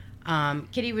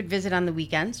 Kitty would visit on the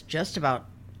weekends, just about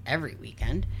every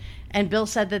weekend, and Bill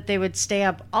said that they would stay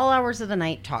up all hours of the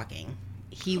night talking.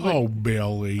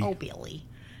 Billy.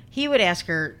 He would ask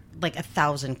her like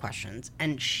 1,000 questions,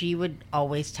 and she would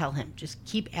always tell him, just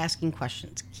keep asking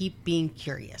questions, keep being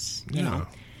curious, you know.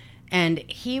 And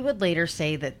he would later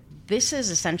say that this is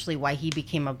essentially why he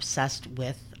became obsessed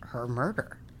with her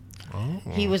murder. Oh.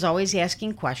 He was always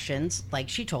asking questions, like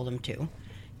she told him to.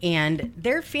 And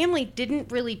their family didn't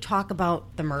really talk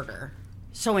about the murder.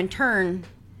 So in turn,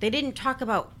 they didn't talk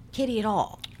about Kitty at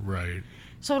all. Right.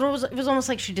 So it was almost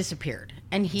like she disappeared.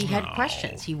 And he had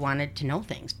questions. He wanted to know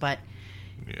things. But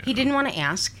he didn't want to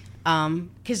ask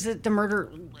because the murder,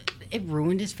 it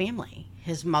ruined his family.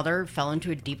 His mother fell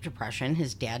into a deep depression.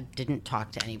 His dad didn't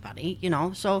talk to anybody,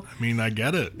 so... I mean, I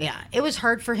get it. Yeah, it was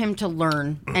hard for him to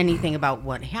learn anything about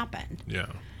what happened.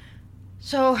 Yeah.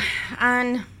 So,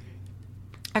 on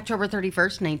October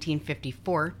 31st,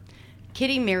 1954,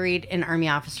 Kitty married an Army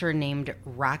officer named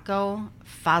Rocco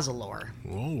Fazzolor.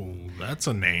 Whoa, that's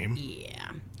a name.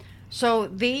 Yeah. So,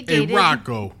 they dated... Hey,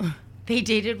 Rocco. They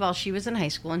dated while she was in high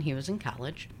school and he was in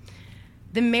college.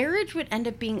 The marriage would end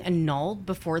up being annulled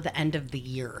before the end of the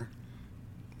year.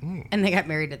 And they got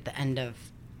married at the end of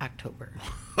October.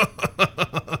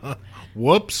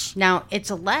 Whoops. Now, it's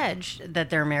alleged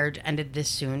that their marriage ended this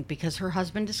soon because her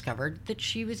husband discovered that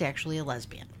she was actually a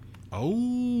lesbian. Oh.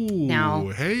 Now,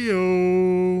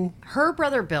 hey-o. her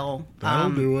brother Bill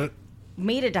That'll do it.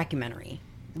 made a documentary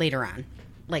later on.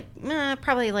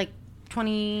 Probably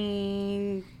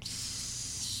 20...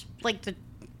 the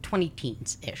 20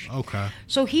 teens-ish. Okay.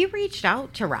 So he reached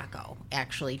out to Rocco,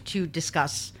 actually, to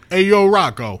discuss Hey, yo,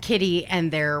 Rocco. Kitty and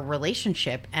their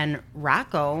relationship, and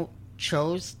Rocco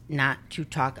chose not to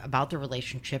talk about the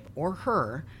relationship or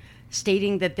her,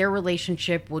 stating that their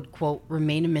relationship would, quote,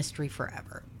 remain a mystery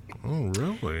forever. Oh,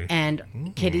 really?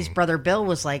 And Kitty's brother Bill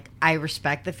was like, I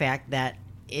respect the fact that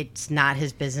it's not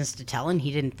his business to tell, and he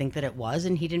didn't think that it was,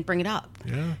 and he didn't bring it up.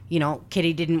 Yeah.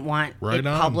 Kitty didn't want Right it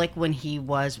on. public when she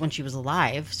was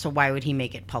alive, so why would he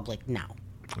make it public now?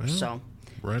 Yeah, So,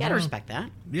 right you gotta on. respect that.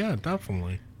 Yeah,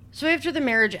 definitely. So after the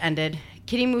marriage ended,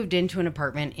 Kitty moved into an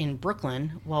apartment in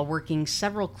Brooklyn while working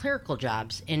several clerical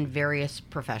jobs in various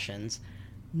professions,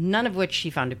 none of which she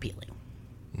found appealing.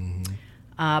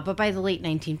 But by the late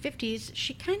 1950s,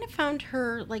 she kind of found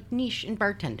her niche in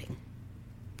bartending.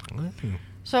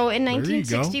 So in There you go.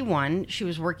 1961, she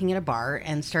was working at a bar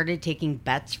and started taking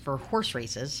bets for horse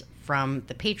races from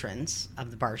the patrons of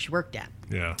the bar she worked at.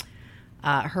 Yeah.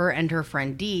 Her and her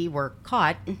friend Dee were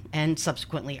caught and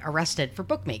subsequently arrested for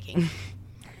bookmaking.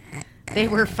 They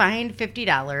were fined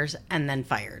 $50 and then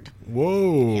fired.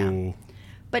 Whoa. Yeah.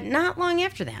 But not long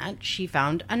after that, she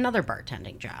found another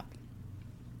bartending job.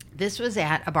 This was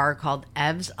at a bar called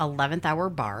Ev's 11th Hour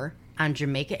Bar on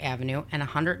Jamaica Avenue and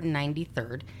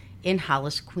 193rd in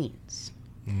Hollis, Queens.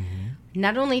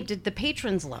 Not only did the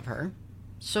patrons love her,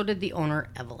 so did the owner,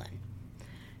 Evelyn.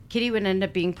 Kitty would end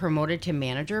up being promoted to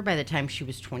manager by the time she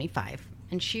was 25,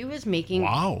 and she was making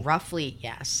roughly,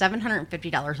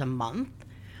 $750 a month,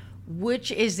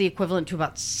 which is the equivalent to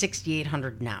about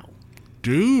 $6,800 now.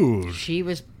 Dude. She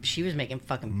was making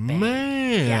fucking bang.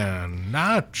 Man,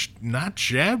 not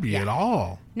shabby at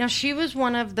all. Now, she was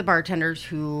one of the bartenders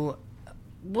who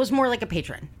was more like a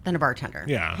patron than a bartender.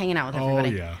 Yeah. Hanging out with everybody.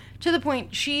 Oh, yeah. To the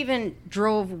point, she even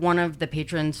drove one of the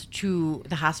patrons to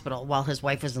the hospital while his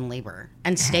wife was in labor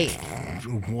and stayed.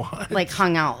 What?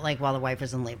 Hung out, while the wife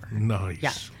was in labor. Nice.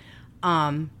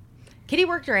 Yeah. Kitty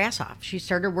worked her ass off. She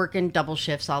started working double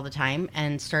shifts all the time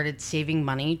and started saving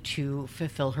money to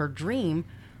fulfill her dream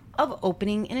of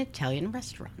opening an Italian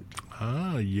restaurant.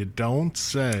 Ah, you don't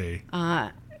say.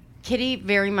 Kitty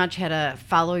very much had a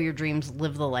follow your dreams,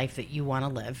 live the life that you want to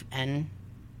live, and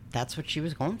that's what she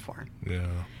was going for. Yeah.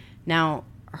 Now,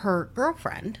 her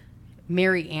girlfriend,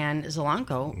 Mary Ann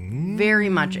Zelenko, very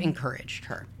much encouraged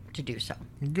her to do so.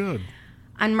 Good.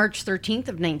 On March 13th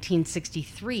of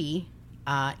 1963,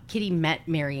 Kitty met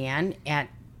Mary Ann at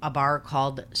a bar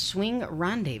called Swing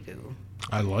Rendezvous.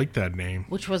 I like that name.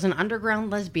 Which was an underground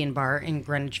lesbian bar in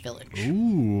Greenwich Village.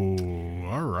 Ooh,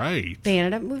 all right. They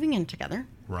ended up moving in together.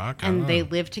 Rock on. And they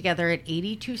lived together at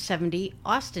 8270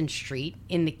 Austin Street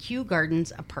in the Kew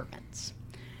Gardens apartments.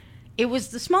 It was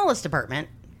the smallest apartment,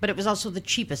 but it was also the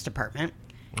cheapest apartment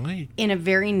in a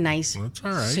very nice, That's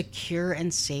all right. secure,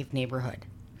 and safe neighborhood.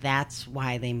 That's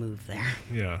why they moved there.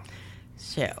 Yeah.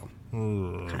 So,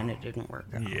 kind of didn't work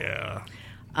out. Yeah.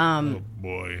 Oh,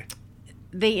 boy.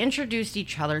 They introduced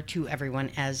each other to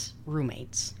everyone as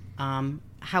roommates.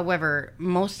 However,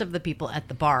 most of the people at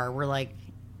the bar were like,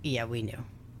 yeah, we knew.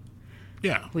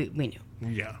 Yeah. We knew.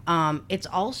 Yeah. It's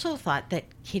also thought that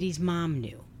Kitty's mom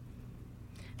knew.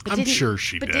 I'm sure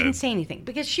she but did. But didn't say anything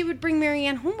because she would bring Mary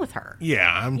Ann home with her.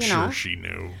 Yeah, I'm You sure know? she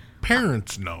knew.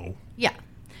 Parents know. Yeah.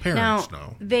 Parents now,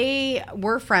 know. They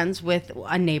were friends with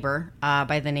a neighbor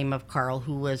by the name of Carl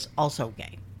who was also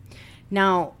gay.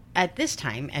 Now, at this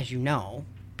time, as you know,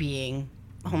 being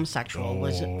homosexual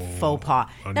was faux pas.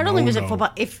 Not only was it faux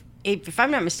pas, if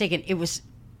I'm not mistaken, it was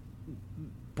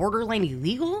borderline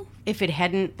illegal if it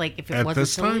hadn't, like, if it At wasn't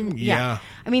this so time, illegal. yeah.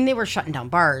 I mean, they were shutting down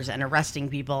bars and arresting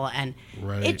people, and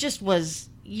Right. it just was,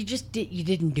 you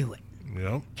didn't do it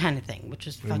Yep. kind of thing, which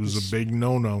was It fucking was a big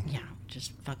no-no. yeah,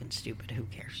 just fucking stupid. Who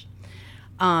cares?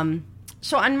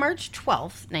 So on March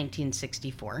 12th,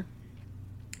 1964,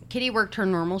 Kitty worked her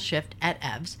normal shift at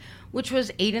Ev's, which was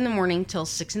 8 in the morning till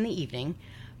 6 in the evening,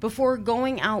 before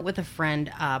going out with a friend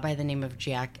by the name of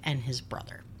Jack and his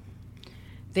brother.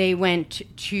 They went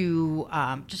to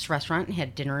just a restaurant and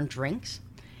had dinner and drinks.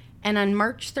 And on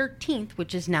March 13th,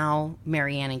 which is now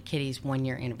Marianne and Kitty's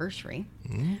 1-year anniversary,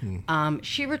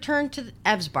 she returned to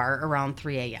Ev's bar around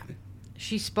 3 a.m.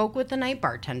 She spoke with the night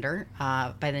bartender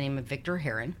by the name of Victor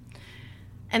Heron.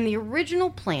 And the original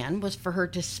plan was for her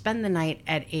to spend the night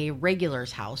at a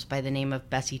regular's house by the name of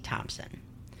Bessie Thompson.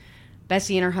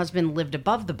 Bessie and her husband lived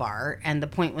above the bar, and the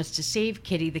point was to save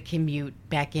Kitty the commute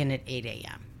back in at 8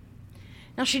 a.m.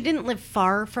 Now, she didn't live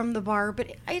far from the bar,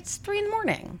 but it's 3 in the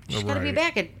morning. She's got to be Right.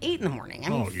 back at 8 in the morning. I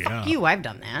mean, Oh, yeah. fuck you, I've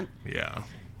done that. Yeah.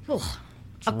 Ugh.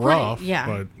 It's rough,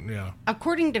 but yeah.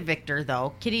 According to Victor,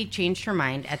 though, Kitty changed her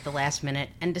mind at the last minute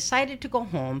and decided to go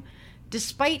home,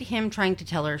 despite him trying to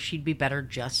tell her she'd be better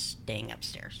just staying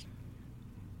upstairs.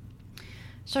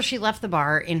 So she left the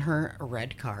bar in her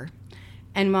red car,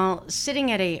 and while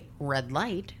sitting at a red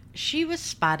light, she was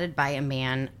spotted by a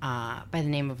man by the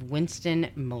name of Winston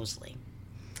Mosley.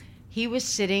 He was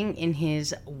sitting in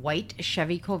his white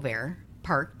Chevy Covert,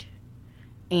 parked,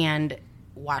 and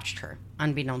watched her,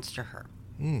 unbeknownst to her.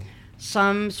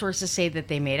 Some sources say that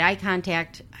they made eye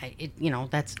contact. It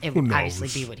would obviously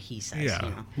be what he says. Yeah, You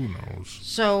know. who knows?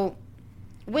 So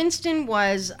Winston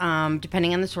was,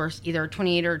 depending on the source, either a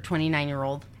 28 or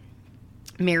 29-year-old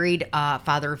married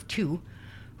father of 2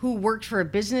 who worked for a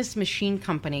business machine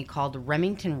company called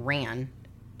Remington Rand,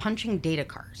 punching data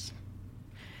cars.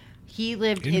 He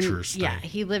lived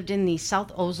he lived in the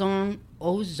South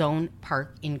Ozone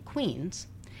Park in Queens,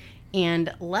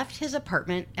 and left his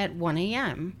apartment at 1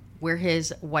 a.m., where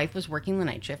his wife was working the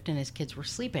night shift and his kids were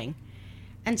sleeping,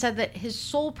 and said that his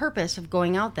sole purpose of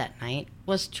going out that night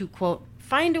was to, quote,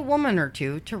 find a woman or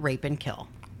two to rape and kill.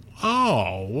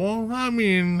 Oh, well, I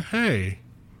mean, hey.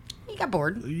 He got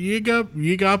bored. You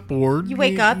got bored. You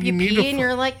wake up, you need pee, and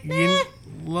you're like, let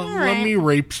right. me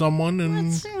rape someone,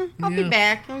 and I'll be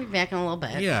back. I'll be back in a little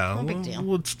bit. Yeah, No big deal.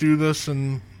 let's do this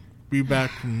and be back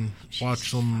and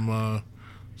watch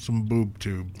some boob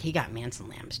tube. He got Manson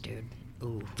lambs, dude.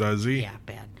 Ooh. Does he? Yeah,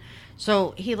 bad.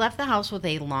 So he left the house with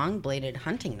a long-bladed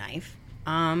hunting knife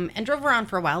and drove around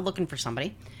for a while looking for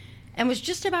somebody, and was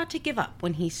just about to give up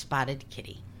when he spotted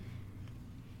Kitty.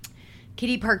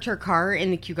 Kitty parked her car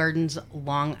in the Kew Gardens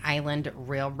Long Island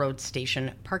Railroad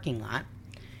Station parking lot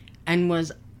and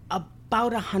was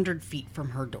about 100 feet from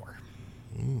her door.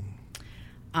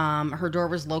 Her door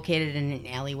was located in an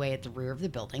alleyway at the rear of the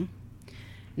building.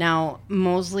 Now,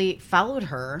 Mosley followed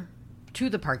her to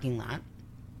the parking lot.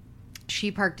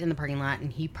 She parked in the parking lot,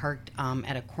 and he parked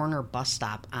at a corner bus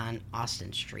stop on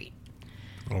Austin Street.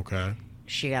 Okay.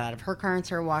 She got out of her car and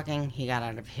started walking. He got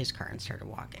out of his car and started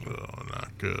walking. Oh,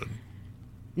 not good.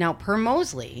 Now, per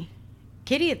Mosley,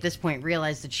 Kitty at this point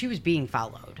realized that she was being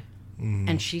followed,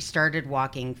 and she started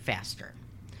walking faster.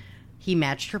 He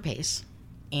matched her pace,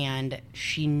 and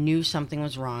she knew something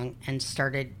was wrong and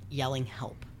started yelling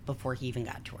help before he even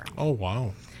got to her. Oh,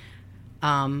 wow.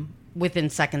 Within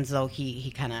seconds, though, he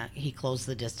closed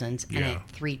the distance, and Yeah. at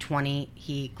 3:20,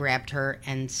 he grabbed her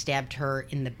and stabbed her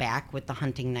in the back with the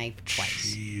hunting knife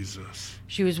twice. Jesus.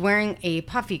 She was wearing a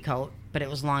puffy coat, but it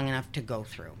was long enough to go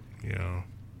through. Yeah.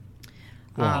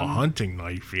 Well, a hunting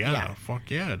knife, yeah.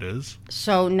 Fuck yeah, it is.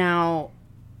 So now,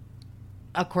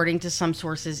 according to some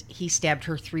sources, he stabbed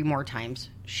her 3 more times.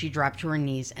 She dropped to her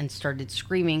knees and started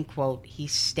screaming, quote,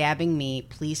 "He's stabbing me.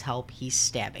 Please help. He's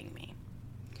stabbing me."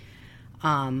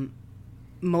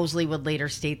 Mosley would later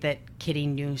state that Kitty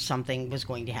knew something was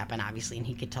going to happen, obviously, and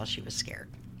he could tell she was scared.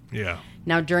 Yeah.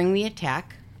 Now, during the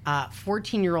attack,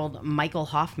 14-year-old Michael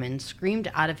Hoffman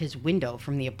screamed out of his window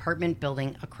from the apartment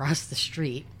building across the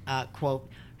street, quote,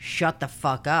 "Shut the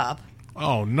fuck up."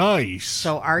 Oh, nice.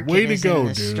 So our Way kid to is go, in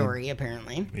this dude. story,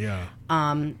 apparently. Yeah.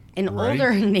 An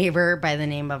older neighbor by the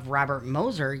name of Robert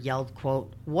Moser yelled,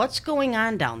 quote, "What's going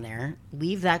on down there?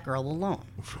 Leave that girl alone."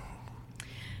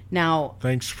 Now,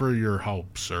 Thanks for your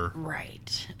help, sir.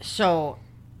 right. So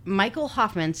Michael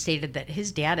Hoffman stated that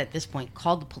his dad at this point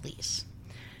called the police,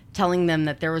 telling them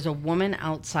that there was a woman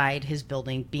outside his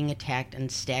building being attacked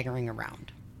and staggering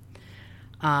around.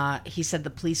 He said the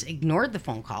police ignored the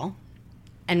phone call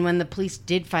And when the police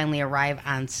did finally arrive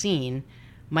on scene,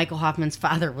 Michael Hoffman's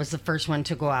father was the first one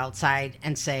to go outside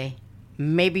and say,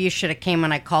 maybe you should have came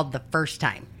when I called the first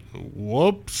time.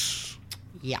 Whoops.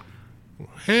 Yeah.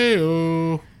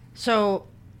 Hey-o. So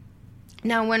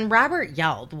now when Robert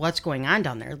yelled, what's going on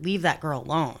down there? Leave that girl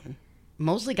alone.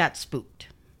 Mosley got spooked.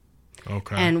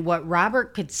 Okay. And what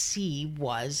Robert could see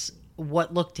was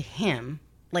what looked to him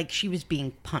like she was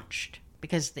being punched.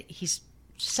 Because he's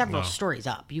several stories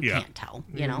up. You can't tell,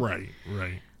 you know?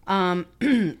 Right.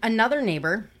 Another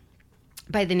neighbor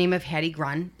by the name of Hattie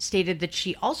Grun stated that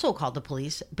she also called the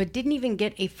police, but didn't even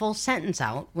get a full sentence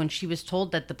out when she was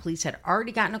told that the police had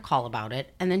already gotten a call about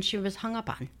it, and then she was hung up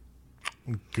on.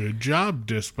 Good job,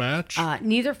 dispatch.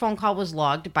 Neither phone call was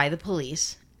logged by the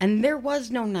police, and there was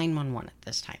no 911 at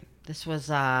this time. This was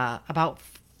about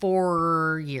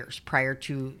 4 years prior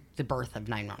to the birth of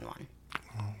 911.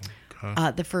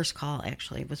 Okay. The first call,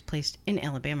 actually, was placed in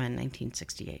Alabama in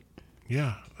 1968.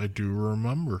 Yeah, I do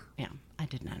remember. Yeah, I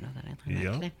did not know that. I learned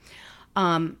that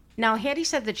today. Now, Hattie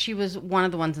said that she was one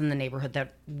of the ones in the neighborhood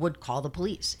that would call the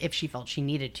police if she felt she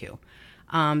needed to.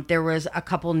 There was a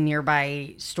couple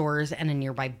nearby stores and a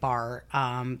nearby bar.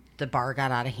 The bar got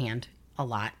out of hand a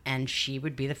lot, and she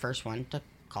would be the first one to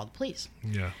call the police.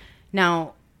 Yeah.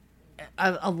 Now,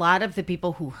 a lot of the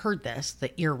people who heard this,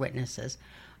 the ear witnesses,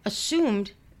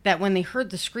 assumed that when they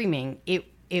heard the screaming,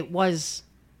 it was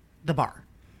the bar.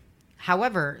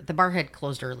 However, the bar had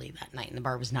closed early that night, and the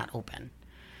bar was not open.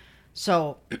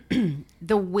 So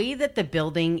the way that the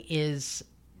building is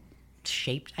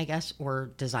shaped, I guess, or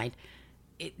designed,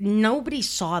 nobody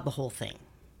saw the whole thing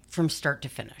from start to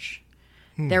finish.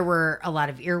 There were a lot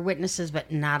of ear witnesses,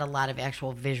 but not a lot of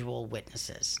actual visual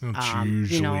witnesses. That's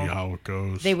usually how it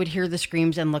goes. They would hear the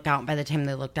screams and look out, and by the time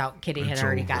they looked out, Kitty had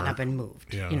already gotten over. up and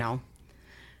moved, Yeah. you know.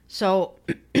 So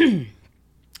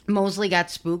Mosley got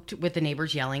spooked with the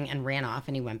neighbors yelling and ran off,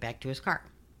 and he went back to his car.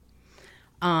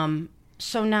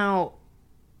 So now,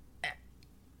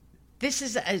 this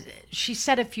is, she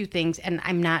said a few things, and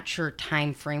I'm not sure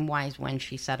time frame wise when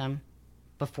she said them,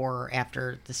 before or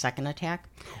after the second attack.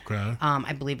 Okay.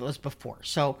 I believe it was before.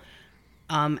 So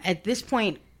at this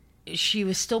point, she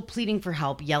was still pleading for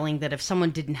help, yelling that if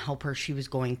someone didn't help her, she was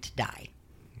going to die.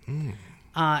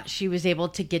 She was able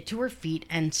to get to her feet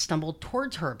and stumbled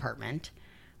towards her apartment.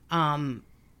 And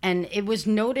it was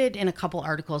noted in a couple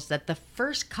articles that the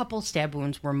first couple stab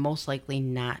wounds were most likely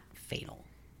not fatal.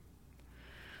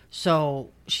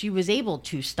 So she was able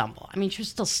to stumble. I mean, she was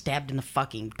still stabbed in the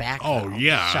fucking back. Oh, though.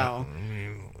 yeah. So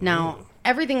now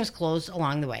everything was closed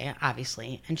along the way,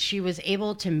 obviously, and she was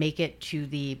able to make it to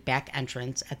the back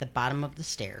entrance at the bottom of the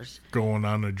stairs. Going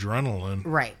on adrenaline.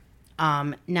 Right.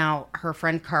 Now, her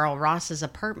friend Carl Ross's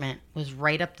apartment was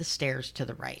right up the stairs to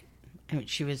the right. I mean,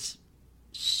 she was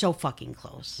so fucking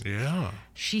close. Yeah.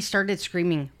 She started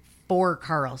screaming for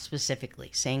Carl specifically,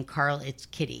 saying, "Carl, it's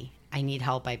Kitty. I need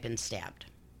help. I've been stabbed."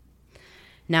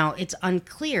 Now, it's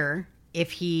unclear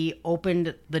if he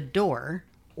opened the door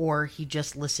or he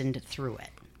just listened through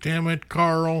it. Damn it,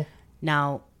 Carl.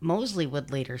 Now, Mosley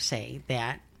would later say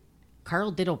that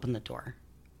Carl did open the door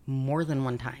more than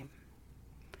one time.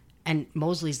 And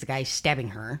Mosley's the guy stabbing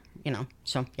her, you know,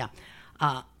 so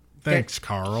yeah. Thanks,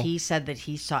 Carl. He said that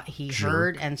he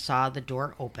heard and saw the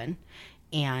door open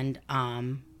and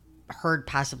heard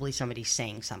possibly somebody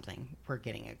saying something. We're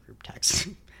getting a group text.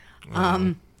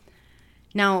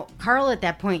 Now, Carl at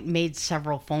that point made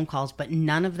several phone calls, but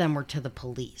none of them were to the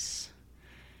police.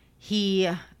 He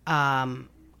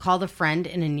called a friend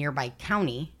in a nearby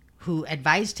county who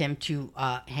advised him to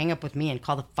hang up with me and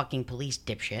call the fucking police,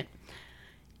 dipshit.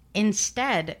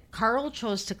 Instead, Carl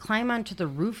chose to climb onto the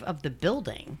roof of the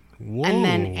building and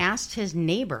then asked his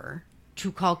neighbor to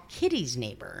call Kitty's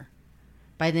neighbor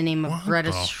by the name of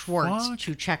Greta Schwartz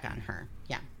to check on her.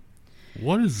 Yeah.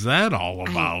 What is that all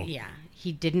about?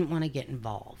 He didn't want to get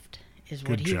involved, is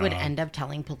what he would end up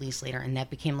telling police later, and that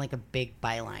became like a big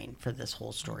byline for this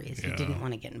whole story, is he didn't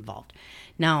want to get involved.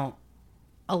 Now,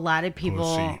 a lot of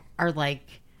people are like,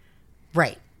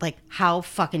 right, like, how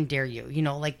fucking dare you? You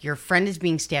know, like, your friend is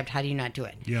being stabbed, how do you not do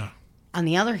it? Yeah. On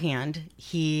the other hand,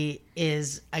 he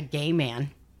is a gay man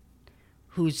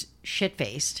who's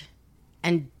shit-faced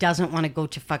and doesn't want to go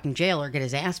to fucking jail or get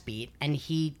his ass beat, and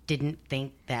he didn't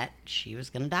think that she was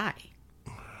going to die.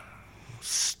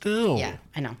 Still. Yeah,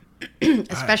 I know.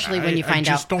 Especially when you find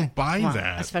out. I just don't buy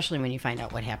that. Especially when you find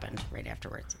out what happened right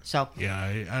afterwards. So.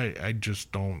 Yeah, I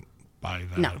just don't buy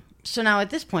that. No. So now at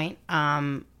this point,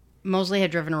 Mosley had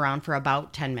driven around for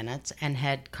about 10 minutes and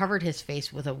had covered his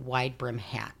face with a wide brim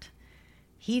hat.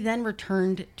 He then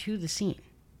returned to the scene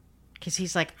because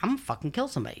he's like, I'm going to fucking kill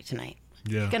somebody tonight.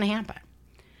 Yeah. It's going to happen.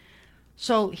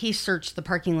 So he searched the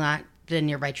parking lot, the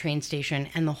nearby train station,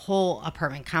 and the whole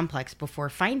apartment complex before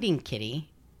finding Kitty,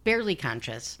 barely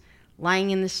conscious, lying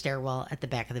in the stairwell at the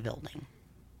back of the building.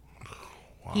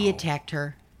 Wow. He attacked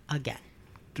her again.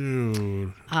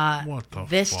 Dude, what the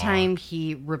This fuck? time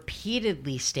he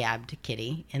repeatedly stabbed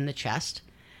Kitty in the chest.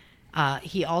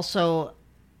 He also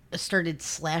started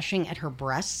slashing at her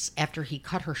breasts after he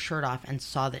cut her shirt off and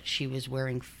saw that she was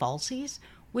wearing falsies,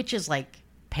 which is like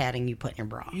padding you put in your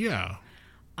bra. Yeah.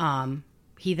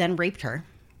 He then raped her.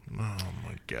 Oh,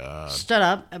 my God. Stood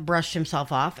up, brushed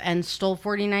himself off, and stole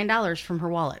 $49 from her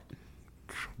wallet.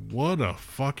 What a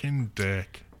fucking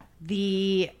dick.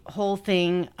 The whole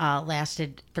thing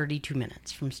lasted 32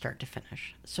 minutes from start to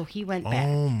finish. So he went back.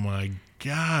 Oh, my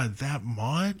God. That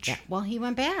much? Yeah, well, he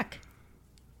went back.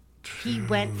 He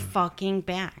went fucking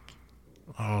back.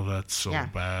 Oh, that's so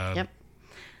bad. Yep.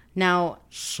 Now,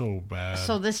 so bad.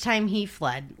 So this time he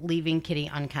fled, leaving Kitty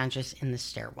unconscious in the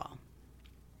stairwell.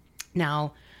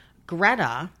 Now,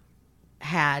 Greta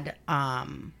had,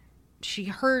 she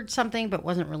heard something but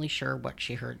wasn't really sure what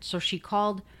she heard. So she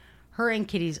called her and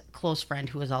Kitty's close friend,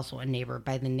 who was also a neighbor,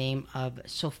 by the name of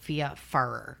Sophia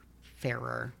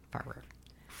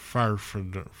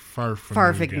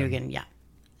Farfignugan, yeah.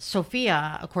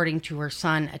 Sophia, according to her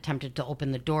son, attempted to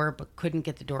open the door but couldn't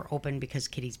get the door open because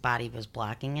Kitty's body was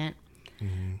blocking it.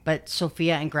 Mm-hmm. But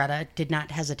Sophia and Greta did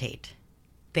not hesitate.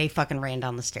 They fucking ran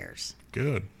down the stairs.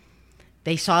 Good.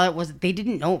 They saw they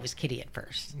didn't know it was Kitty at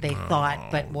first. They thought,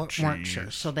 but weren't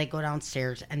sure. So they go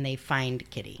downstairs and they find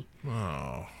Kitty.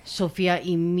 Oh. Sophia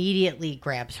immediately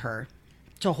grabs her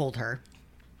to hold her,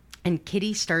 and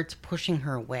Kitty starts pushing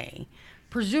her away,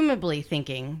 presumably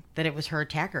thinking that it was her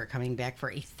attacker coming back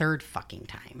for a third fucking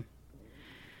time.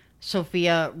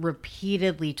 Sophia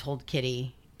repeatedly told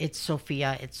Kitty, "It's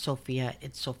Sophia, it's Sophia,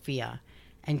 it's Sophia,"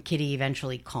 and Kitty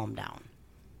eventually calmed down.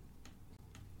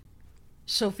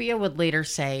 Sophia would later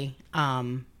say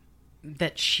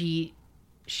that she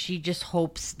just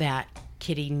hopes that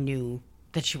Kitty knew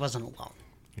that she wasn't alone.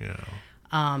 Yeah.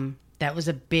 That was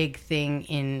a big thing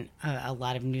in a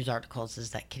lot of news articles,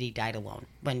 is that Kitty died alone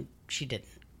when she didn't.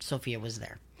 Sophia was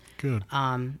there. Good.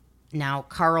 Now,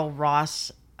 Carl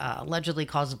Ross allegedly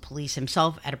calls the police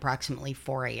himself at approximately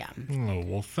 4 a.m. Oh,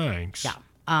 well, thanks. Yeah.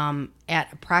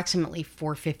 At approximately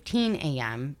 4:15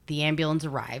 a.m., the ambulance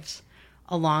arrives,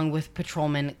 along with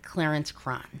patrolman Clarence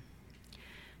Cron.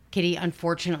 Kitty,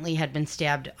 unfortunately, had been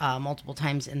stabbed multiple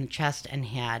times in the chest and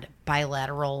had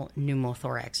bilateral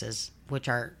pneumothoraxes, which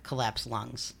are collapsed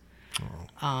lungs.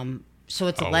 Oh. So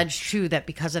it's alleged, too, that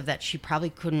because of that, she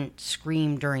probably couldn't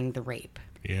scream during the rape.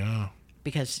 Yeah.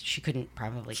 Because she couldn't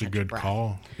probably catch a good breath.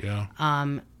 call, yeah.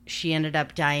 She ended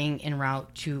up dying en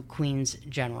route to Queens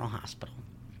General Hospital.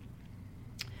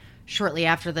 Shortly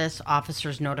after this,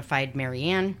 officers notified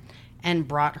Marianne and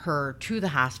brought her to the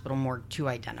hospital morgue to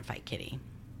identify Kitty.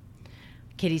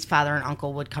 Kitty's father and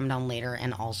uncle would come down later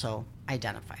and also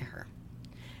identify her.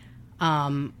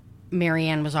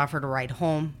 Marianne was offered a ride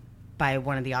home by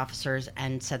one of the officers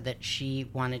and said that she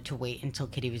wanted to wait until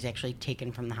Kitty was actually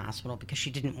taken from the hospital because she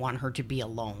didn't want her to be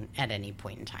alone at any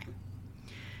point in time.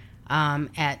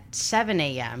 At 7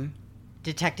 a.m.,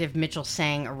 Detective Mitchell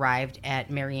Sang arrived at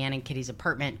Marianne and Kitty's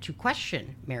apartment to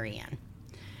question Marianne.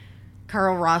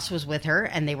 Carl Ross was with her,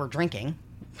 and they were drinking.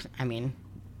 I mean,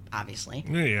 obviously.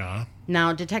 Yeah.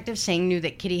 Now, Detective Sang knew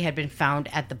that Kitty had been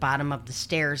found at the bottom of the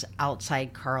stairs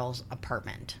outside Carl's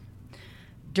apartment.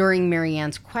 During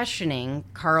Marianne's questioning,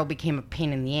 Carl became a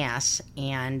pain in the ass,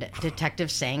 and Detective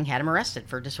Sang had him arrested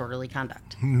for disorderly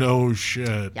conduct. No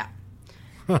shit. Yeah.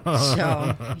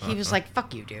 So he was like,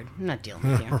 fuck you, dude. I'm not dealing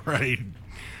with you. Right.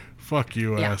 Fuck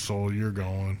you, asshole. You're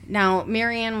going. Now,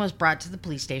 Marianne was brought to the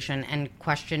police station and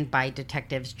questioned by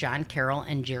detectives John Carroll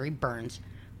and Jerry Burns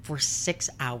for 6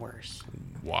 hours.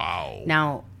 Wow.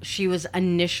 Now, she was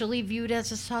initially viewed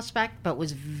as a suspect, but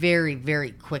was very,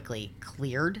 very quickly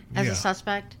cleared as a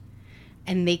suspect.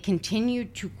 And they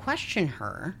continued to question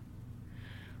her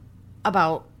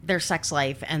about their sex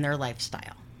life and their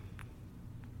lifestyle.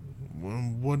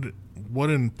 What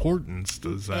importance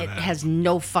does that have? It has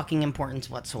no fucking importance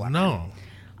whatsoever. No.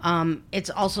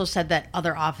 It's also said that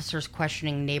other officers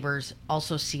questioning neighbors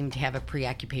also seem to have a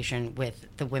preoccupation with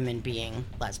the women being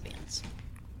lesbians.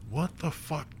 What the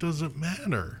fuck does it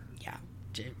matter? Yeah.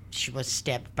 She was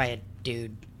stabbed by a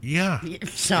dude. Yeah.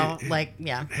 So,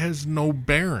 It has no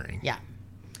bearing. Yeah.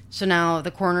 So now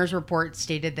the coroner's report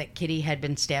stated that Kitty had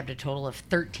been stabbed a total of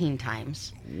 13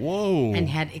 times. Whoa. And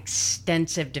had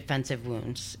extensive defensive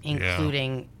wounds,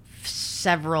 including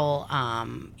several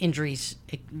injuries,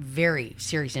 very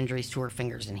serious injuries to her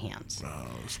fingers and hands. Oh,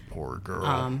 this poor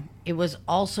girl. It was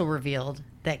also revealed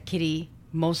that Kitty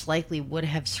most likely would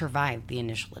have survived the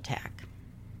initial attack.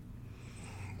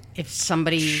 If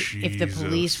the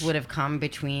police would have come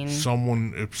between...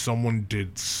 If someone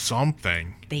did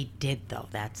something... They did, though.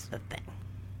 That's the thing.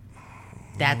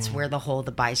 That's where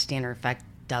the bystander effect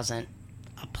doesn't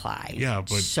apply. Yeah,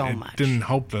 but much. Didn't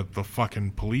help that the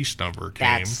fucking police never came.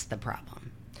 That's the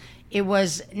problem. It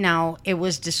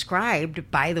was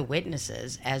described by the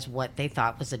witnesses as what they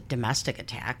thought was a domestic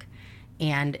attack,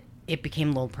 and it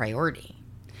became low priority.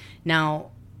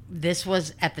 Now, this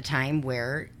was at the time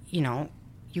where,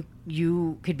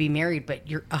 you could be married, but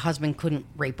a husband couldn't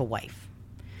rape a wife.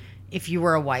 If you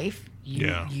were a wife,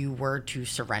 you were to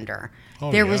surrender.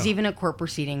 There was even a court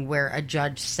proceeding where a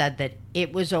judge said that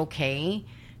it was okay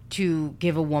to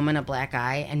give a woman a black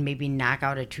eye and maybe knock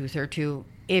out a tooth or two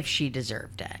if she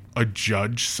deserved it. A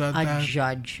judge said that? A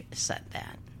judge said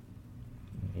that.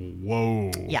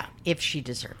 Whoa. Yeah, if she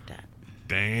deserved it.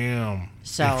 Damn.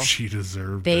 So if she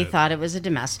deserved they it. thought it was a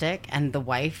domestic, and the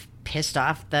wife pissed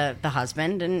off the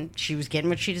husband, and she was getting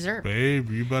what she deserved. Babe,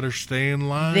 you better stay in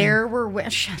line.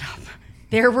 Shut up.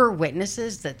 There were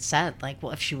witnesses that said,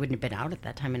 well, if she wouldn't have been out at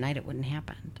that time of night, it wouldn't have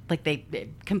happened. They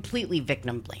completely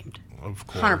victim blamed. Of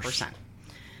course. 100%.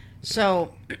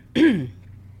 So,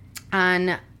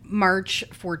 on March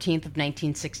 14th of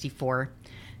 1964,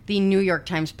 the New York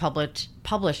Times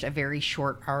published a very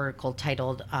short article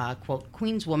titled, quote,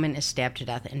 "Queens Woman is Stabbed to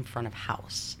Death in Front of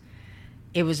House."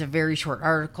 It was a very short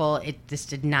article. This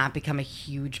did not become a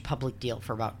huge public deal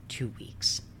for about 2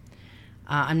 weeks.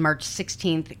 On March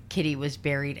 16th, Kitty was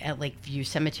buried at Lakeview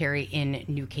Cemetery in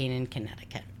New Canaan,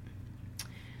 Connecticut.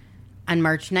 On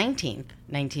March 19th,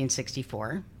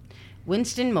 1964,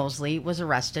 Winston Moseley was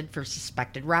arrested for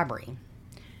suspected robbery.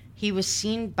 He was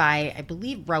seen by, I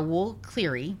believe, Raoul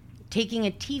Cleary taking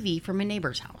a TV from a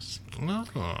neighbor's house. Oh.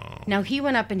 Now, he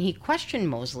went up and he questioned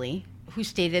Moseley, who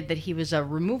stated that he was a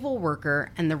removal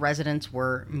worker and the residents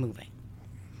were moving.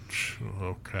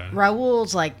 Okay.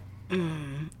 Raoul's like,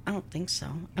 I don't think so,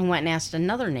 and went and asked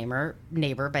another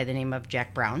neighbor by the name of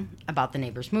Jack Brown about the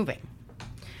neighbors moving.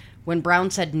 When Brown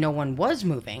said no one was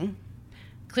moving,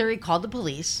 Cleary called the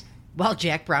police while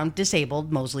Jack Brown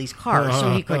disabled Moseley's car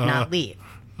so he could not leave.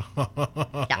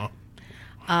 Yeah.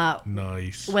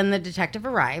 Nice. When the detective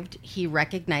arrived, he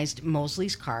recognized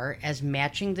Moseley's car as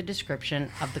matching the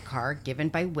description of the car given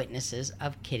by witnesses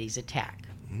of Kitty's attack.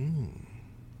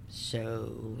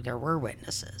 So there were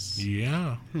witnesses.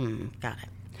 Yeah. Got it.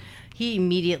 He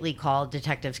immediately called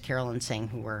Detectives Carroll and Singh,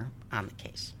 who were on the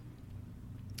case.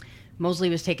 Moseley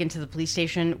was taken to the police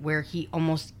station where he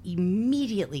almost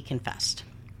immediately confessed.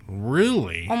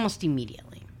 Really? Almost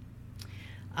immediately.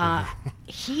 I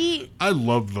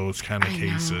love those kind of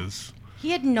cases.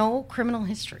 He had no criminal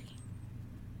history.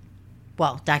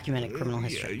 Well, documented criminal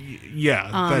history.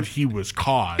 Yeah, that he was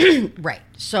caught. Right.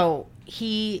 So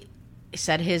he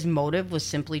said his motive was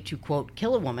simply to, quote,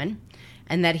 kill a woman,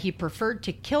 and that he preferred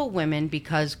to kill women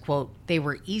because, quote, they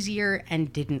were easier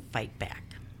and didn't fight back.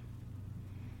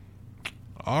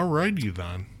 Alrighty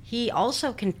then. He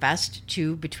also confessed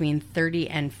to between 30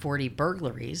 and 40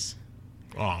 burglaries.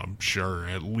 Oh, I'm sure,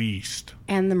 at least.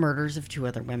 And the murders of 2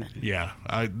 other women. Yeah.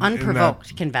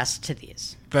 Unprovoked, confessed to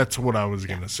these. That's what I was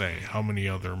going to say. How many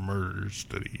other murders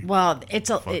did he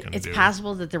it's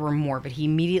possible that there were more, but he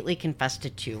immediately confessed to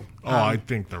 2. I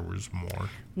think there was more.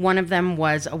 One of them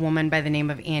was a woman by the name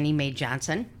of Annie Mae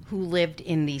Johnson, who lived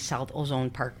in the South Ozone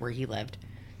Park where he lived.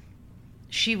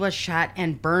 She was shot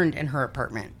and burned in her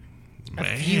apartment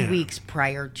a few weeks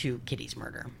prior to Kitty's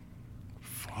murder.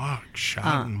 Fuck,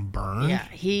 shot and burned? Yeah,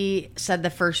 he said the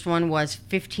first one was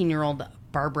 15-year-old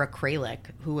Barbara Kralik,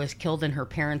 who was killed in her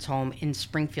parents' home in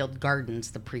Springfield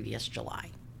Gardens the previous July.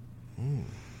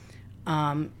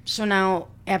 So now,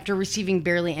 after receiving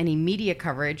barely any media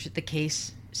coverage, the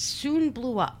case soon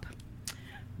blew up,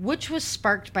 which was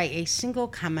sparked by a single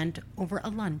comment over a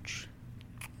lunch.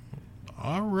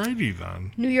 Alrighty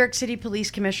then. New York City Police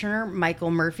Commissioner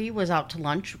Michael Murphy was out to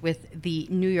lunch with the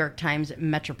New York Times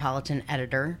Metropolitan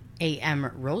editor,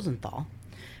 A.M. Rosenthal,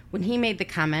 when he made the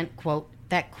comment, quote,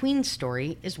 "That Queen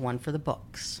story is one for the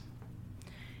books."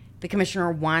 The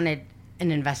commissioner wanted an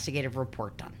investigative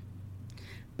report done,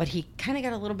 but he kind of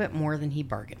got a little bit more than he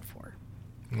bargained for.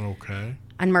 Okay.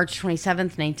 On March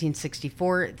 27th,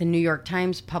 1964, the New York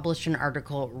Times published an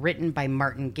article written by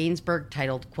Martin Gainsbourg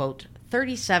titled, quote,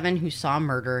 37 who saw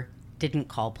murder didn't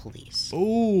call police.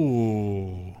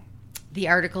 Ooh. The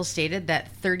article stated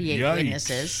that 38 Yikes.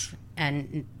 Witnesses,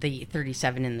 and the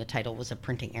 37 in the title was a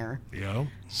printing error, Yeah.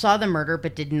 saw the murder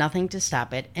but did nothing to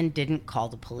stop it and didn't call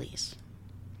the police.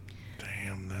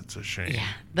 Damn, that's a shame. Yeah.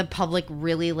 The public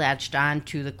really latched on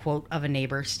to the quote of a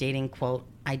neighbor stating, quote,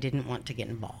 I didn't want to get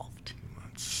involved.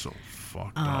 That's so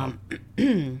fucked up.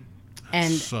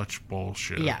 And such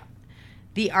bullshit. Yeah.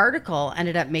 The article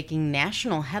ended up making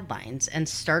national headlines and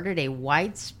started a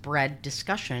widespread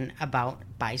discussion about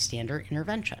bystander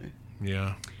intervention.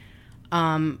 Yeah.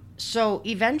 So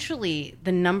eventually,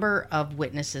 the number of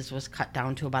witnesses was cut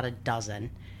down to about a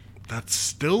dozen. That's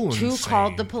still insane. 2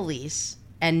 called the police,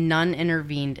 and none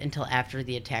intervened until after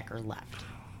the attacker left.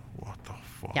 What the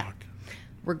fuck? Yeah.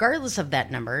 Regardless of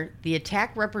that number, the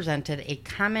attack represented a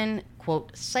common,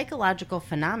 quote, psychological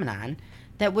phenomenon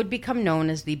that would become known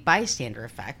as the bystander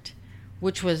effect,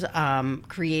 which was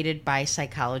created by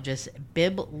psychologists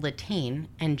Bibb Latané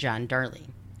and John Darley.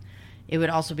 It would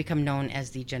also become known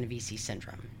as the Genovese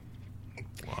syndrome.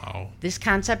 Wow. This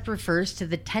concept refers to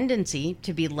the tendency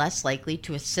to be less likely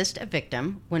to assist a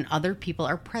victim when other people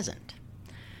are present.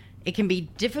 It can be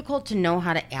difficult to know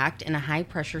how to act in a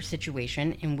high-pressure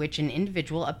situation in which an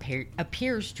individual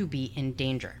appears to be in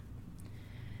danger.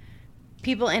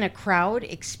 People in a crowd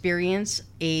experience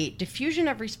a diffusion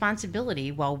of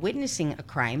responsibility while witnessing a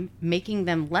crime, making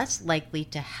them less likely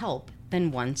to help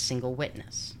than one single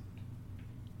witness.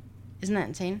 Isn't that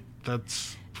insane?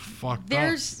 That's fucked up.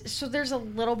 There's a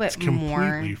little bit It's more.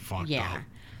 completely fucked up.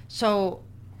 So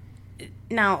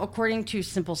now, according to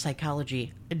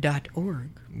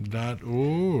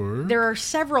simplepsychology.org, there are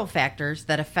several factors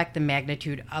that affect the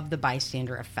magnitude of the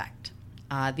bystander effect.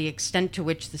 The extent to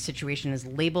which the situation is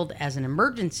labeled as an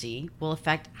emergency will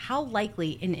affect how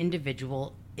likely an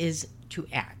individual is to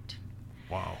act.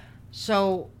 Wow.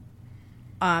 So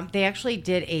they actually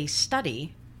did a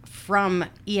study from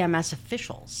EMS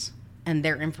officials and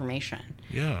their information.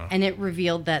 Yeah. And it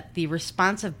revealed that the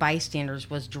response of bystanders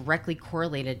was directly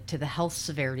correlated to the health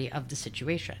severity of the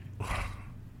situation.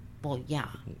 Well, yeah.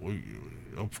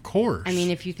 Of course. I mean,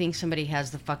 if you think somebody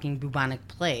has the fucking bubonic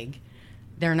plague,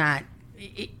 they're not,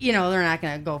 they're not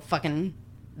going to go fucking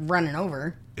running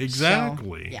over.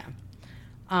 Exactly. So,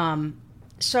 yeah.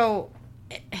 So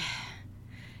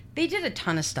they did a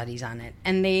ton of studies on it,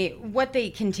 and what they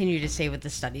continue to say with the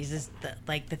studies is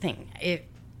the thing.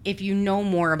 If you know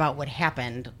more about what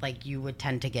happened, you would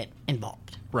tend to get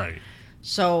involved. Right.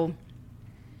 So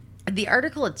the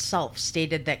article itself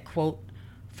stated that, quote,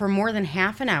 for more than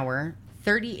half an hour,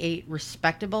 38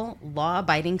 respectable,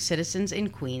 law-abiding citizens in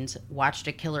Queens watched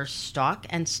a killer stalk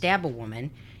and stab a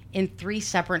woman in 3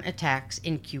 separate attacks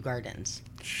in Kew Gardens.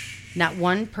 Not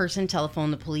one person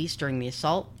telephoned the police during the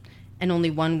assault, and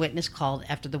only one witness called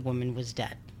after the woman was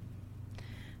dead.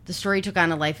 The story took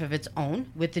on a life of its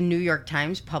own, with the New York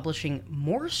Times publishing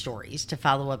more stories to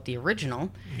follow up the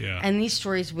original, and these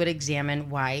stories would examine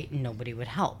why nobody would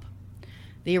help.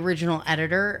 The original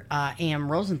editor,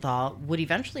 A.M. Rosenthal, would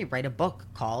eventually write a book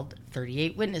called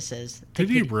 38 Witnesses. Did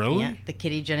he really? Yeah, the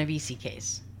Kitty Genovese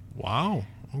case. Wow.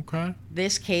 Okay.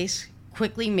 This case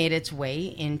quickly made its way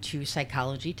into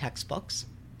psychology textbooks.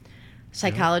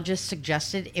 Psychologists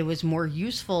suggested it was more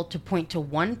useful to point to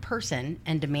one person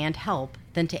and demand help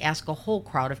than to ask a whole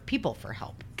crowd of people for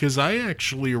help. Because I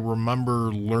actually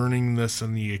remember learning this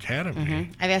in the academy.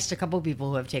 Mm-hmm. I've asked a couple of people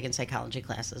who have taken psychology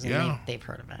classes, and they've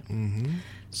heard of it. Mm-hmm.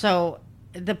 So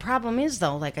the problem is,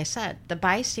 though, like I said, the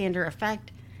bystander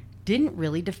effect didn't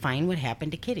really define what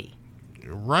happened to Kitty.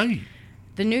 Right.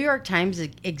 The New York Times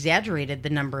exaggerated the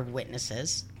number of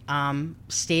witnesses,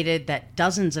 stated that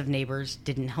dozens of neighbors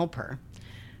didn't help her.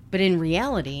 But in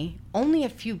reality, only a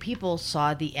few people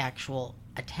saw the actual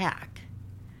attack.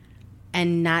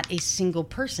 And not a single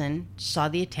person saw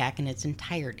the attack in its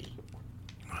entirety.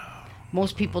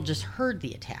 Most people just heard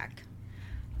the attack.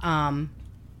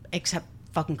 Except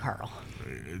fucking Carl.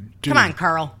 Dude, come on,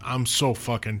 Carl. I'm so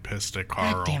fucking pissed at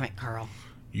Carl. God damn it, Carl.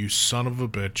 You son of a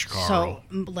bitch, Carl.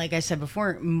 So, like I said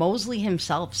before, Mosley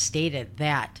himself stated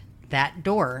that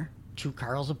door to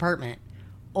Carl's apartment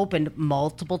opened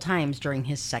multiple times during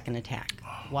his second attack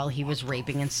while he was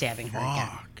raping and stabbing her again.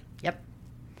 Yep.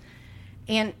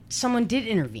 And someone did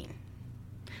intervene.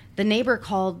 The neighbor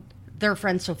called their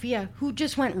friend Sophia, who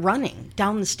just went running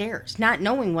down the stairs, not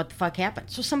knowing what the fuck happened.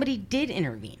 So somebody did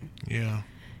intervene. Yeah.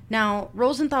 Now,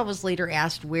 Rosenthal was later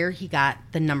asked where he got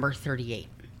the number 38.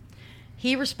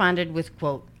 He responded with,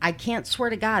 quote, I can't swear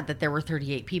to God that there were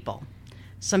 38 people.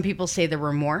 Some people say there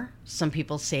were more. Some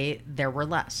people say there were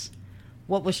less.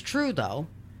 What was true, though,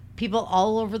 people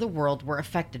all over the world were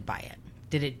affected by it.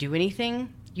 Did it do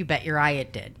anything? You bet your eye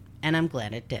it did. And I'm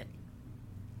glad it did.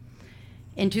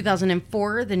 In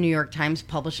 2004, the New York Times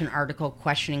published an article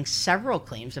questioning several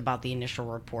claims about the initial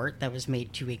report that was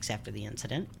made 2 weeks after the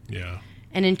incident. Yeah.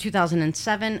 And in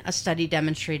 2007, a study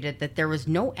demonstrated that there was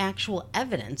no actual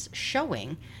evidence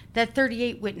showing that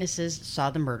 38 witnesses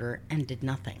saw the murder and did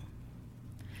nothing.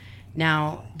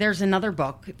 Now, there's another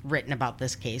book written about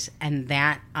this case, and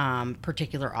that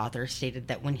particular author stated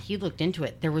that when he looked into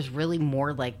it, there was really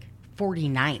more like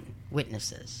 49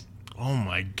 witnesses. Oh,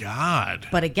 my God.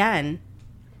 But again,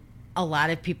 a lot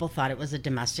of people thought it was a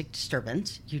domestic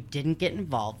disturbance. You didn't get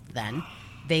involved then.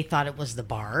 They thought it was the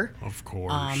bar. Of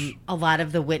course. A lot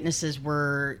of the witnesses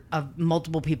were of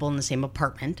multiple people in the same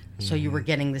apartment, so you were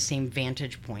getting the same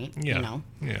vantage point, Yeah. you know.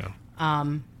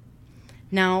 Yeah.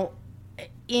 Now,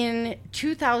 in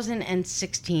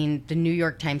 2016, the New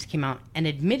York Times came out and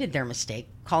admitted their mistake,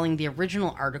 calling the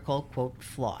original article, quote,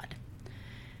 flawed.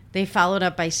 They followed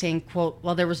up by saying, quote,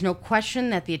 while there was no question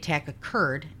that the attack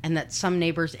occurred and that some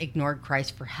neighbors ignored cries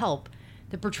for help,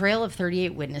 the portrayal of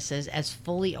 38 witnesses as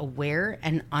fully aware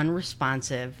and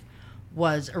unresponsive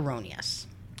was erroneous.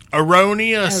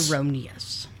 Erroneous.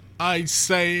 Erroneous. I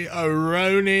say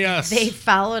erroneous. They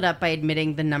followed up by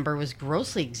admitting the number was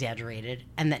grossly exaggerated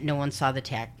and that no one saw the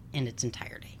attack in its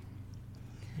entirety.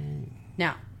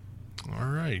 Now, All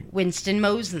right. Winston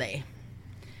Moseley.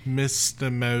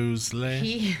 Mr.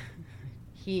 Moseley.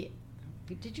 He.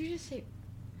 Did you just say?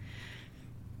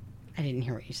 I didn't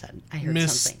hear what you said. I heard Mr.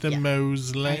 something. Yeah.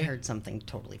 Moseley. I heard something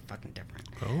totally fucking different.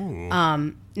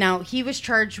 Oh. Now, he was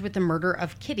charged with the murder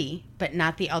of Kitty, but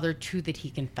not the other two that he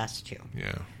confessed to.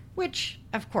 Yeah. Which,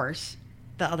 of course,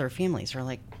 the other families are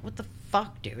like, what the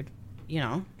fuck, dude? You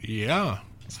know? Yeah.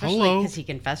 Especially because he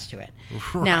confessed to it.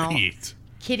 Right. Now,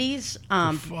 Kitty's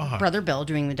brother Bill,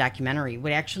 doing the documentary,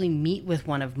 would actually meet with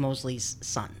one of Moseley's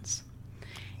sons.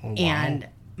 Oh, wow. And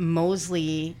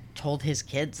Moseley told his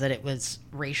kids that it was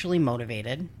racially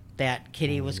motivated, that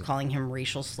Kitty was calling him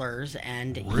racial slurs,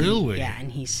 and Really?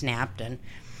 and he snapped, and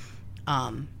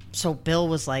so Bill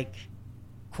was like,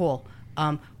 cool.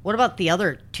 What about the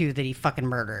other two that he fucking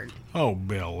murdered? Oh,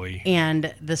 Billy.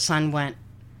 And the son went,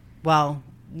 well,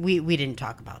 we didn't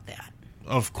talk about that.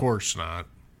 Of course not.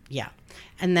 Yeah.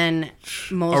 And then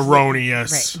Moseley,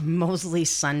 Erroneous. Right, Moseley's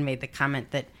son made the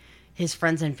comment that his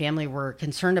friends and family were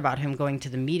concerned about him going to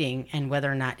the meeting and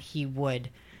whether or not he would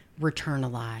return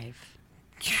alive.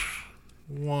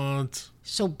 What?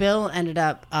 So Bill ended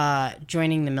up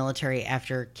joining the military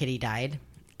after Kitty died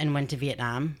and went to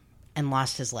Vietnam and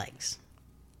lost his legs.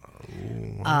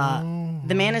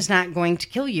 The man is not going to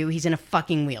kill you. He's in a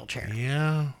fucking wheelchair.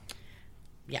 Yeah.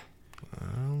 Yeah.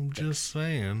 I'm just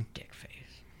saying. Dick face.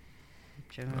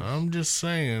 I'm just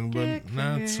saying, but Dick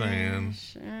not face. saying.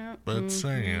 But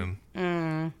saying.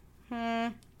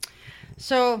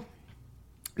 So,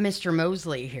 Mr.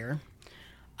 Moseley here,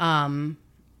 the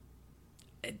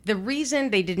reason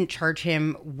they didn't charge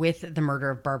him with the murder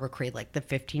of Barbara Kralik, the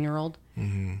 15-year-old,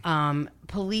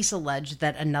 police alleged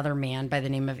that another man by the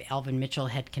name of Alvin Mitchell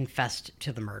had confessed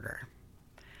to the murder.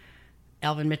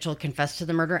 Alvin Mitchell confessed to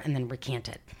the murder and then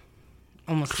recanted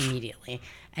almost immediately.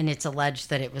 And it's alleged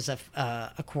that it was a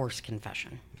coerced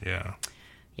confession. Yeah.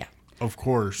 Yeah. Of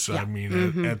course. Yeah. I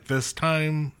mean, at this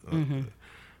time,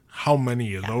 how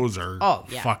many of those are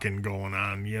fucking going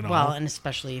on, you know? Well, and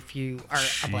especially if you are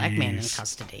a black man in Jeez.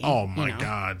 custody. Oh, my you know?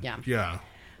 God. Yeah. Yeah.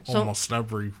 So- Almost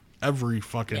every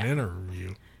fucking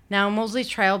interview. Now, Moseley's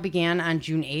trial began on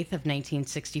June 8th of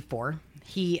 1964.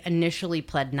 He initially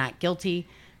pled not guilty,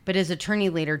 but his attorney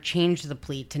later changed the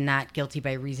plea to not guilty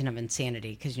by reason of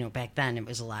insanity, because, you know, back then it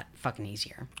was a lot fucking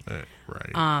easier.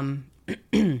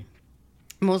 Right.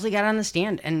 Moseley got on the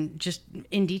stand and just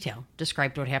in detail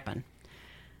described what happened.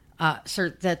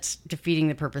 Sir, that's defeating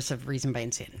the purpose of reason by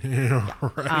insanity. Yeah,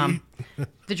 right.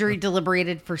 The jury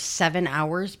deliberated for 7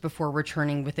 hours before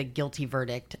returning with a guilty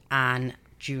verdict on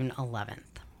June 11th.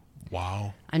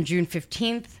 Wow. On June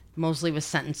 15th, Moseley was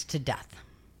sentenced to death.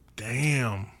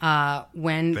 Damn.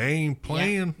 When They ain't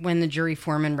playing. when the jury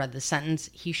foreman read the sentence,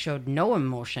 he showed no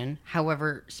emotion.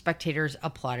 However, spectators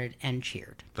applauded and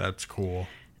cheered. That's cool.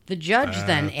 The judge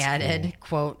then That's added,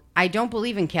 quote, I don't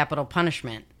believe in capital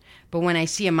punishment, but when I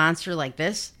see a monster like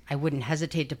this, I wouldn't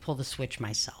hesitate to pull the switch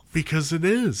myself. Because it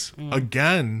is.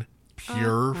 Again,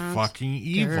 pure fucking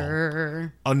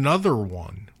evil. Another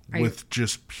one with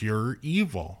just pure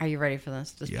evil. Are you ready for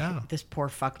this? This poor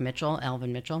fuck Mitchell,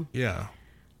 Alvin Mitchell. Yeah.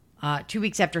 2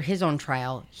 weeks after his own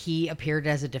trial, he appeared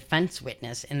as a defense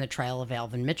witness in the trial of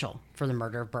Alvin Mitchell for the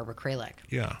murder of Barbara Kralik.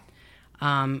 Yeah.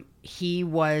 He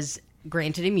was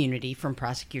granted immunity from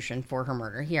prosecution for her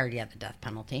murder. He already had the death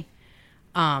penalty.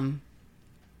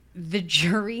 The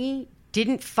jury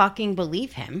didn't fucking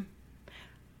believe him.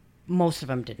 Most of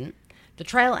them didn't. The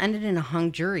trial ended in a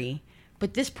hung jury,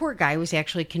 but this poor guy was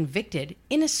actually convicted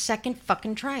in a second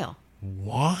fucking trial.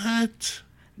 What?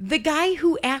 The guy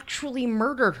who actually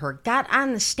murdered her got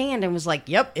on the stand and was like,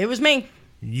 yep, it was me.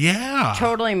 Yeah.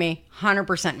 Totally me.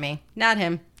 100% me. Not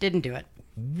him. Didn't do it.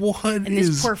 What And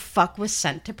this poor fuck was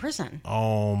sent to prison.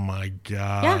 Oh, my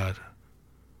God.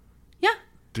 Yeah.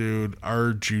 Dude,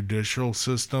 our judicial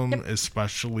system,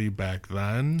 especially back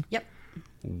then. Yep.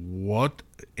 What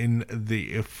in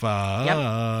the fuck?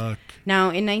 Yep. Now,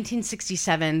 in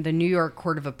 1967, the New York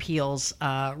Court of Appeals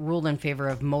ruled in favor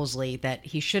of Mosley that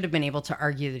he should have been able to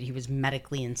argue that he was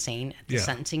medically insane at the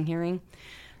sentencing hearing.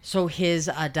 So his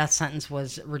death sentence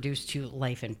was reduced to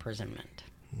life imprisonment.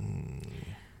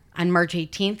 On March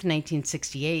 18th,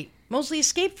 1968, Mosley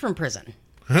escaped from prison.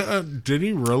 Did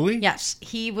he really? Yes.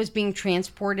 He was being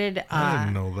transported I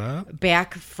didn't know that.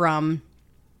 back from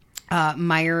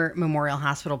Meyer Memorial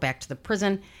Hospital back to the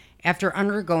prison after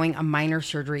undergoing a minor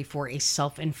surgery for a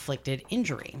self-inflicted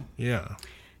injury. Yeah.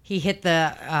 He hit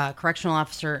the correctional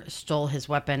officer, stole his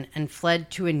weapon, and fled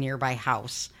to a nearby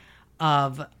house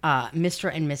of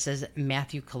Mr. and Mrs.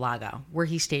 Matthew Kalaga, where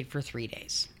he stayed for 3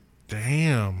 days.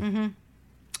 Damn.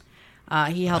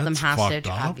 Mm-hmm. He held them hostage,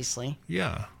 fucked up. obviously.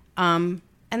 Yeah. And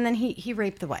then he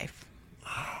raped the wife.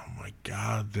 Oh my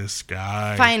God, this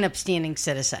guy. Fine, upstanding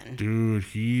citizen. Dude,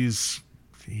 he's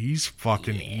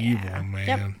fucking evil,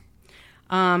 man.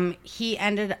 Yep. He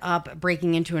ended up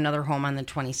breaking into another home on the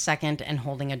 22nd and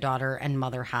holding a daughter and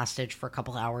mother hostage for a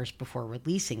couple hours before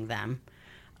releasing them,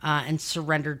 and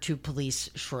surrendered to police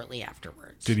shortly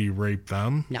afterwards. Did he rape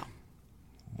them? No.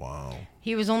 Wow.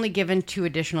 He was only given 2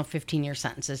 additional 15-year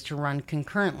sentences to run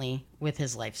concurrently with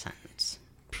his life sentence.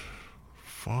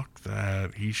 Fuck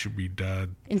that. He should be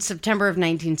dead. In September of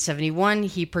 1971,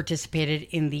 he participated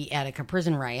in the Attica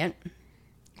prison riot.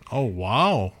 Oh,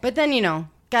 wow. But then,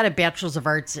 got a bachelor's of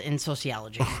arts in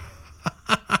sociology.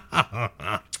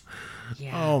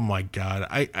 Yeah. Oh my God.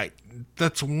 I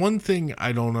that's one thing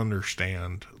I don't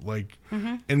understand. Like,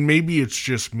 and maybe it's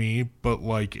just me, but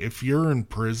like, if you're in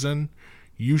prison,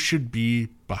 you should be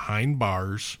behind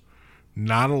bars,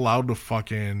 not allowed to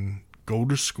fucking go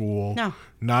to school,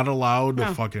 not allowed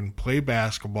to fucking play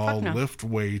basketball, lift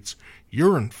weights.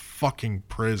 You're in fucking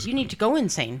prison. You need to go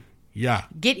insane. Yeah.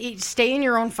 Stay in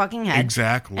your own fucking head.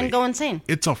 Exactly. And go insane.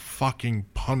 It's a fucking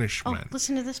punishment. Oh,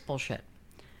 listen to this bullshit.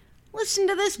 Listen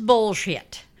to this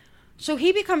bullshit. So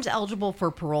he becomes eligible for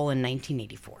parole in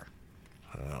 1984.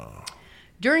 Oh.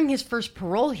 During his first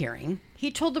parole hearing,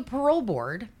 he told the parole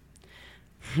board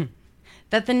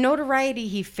that the notoriety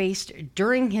he faced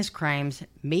during his crimes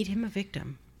made him a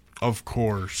victim. Of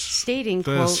course. Stating,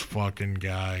 this quote, fucking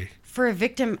guy. For a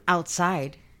victim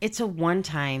outside, it's a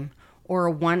one-time or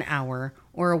a 1 hour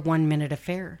or a 1 minute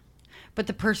affair. But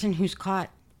the person who's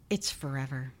caught, it's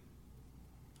forever.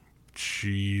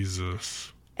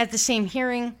 Jesus. At the same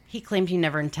hearing, he claimed he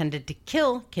never intended to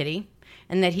kill Kitty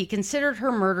and that he considered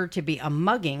her murder to be a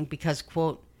mugging because,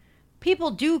 quote,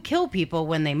 people do kill people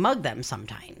when they mug them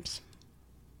sometimes.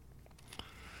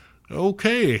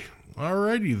 Okay.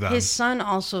 Alrighty then. His son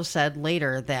also said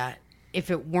later that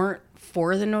if it weren't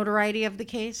for the notoriety of the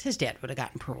case, his dad would have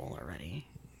gotten parole already.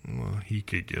 Well, he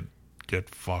could get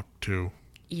fucked too.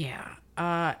 Yeah.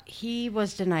 He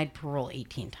was denied parole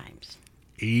 18 times.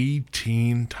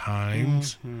 18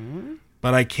 times? Mm-hmm.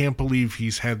 But I can't believe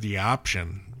he's had the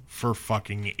option for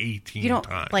fucking 18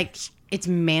 times. Like, it's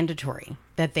mandatory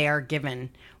that they are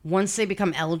given. Once they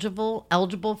become eligible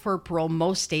for parole,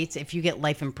 most states, if you get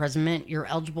life imprisonment, you're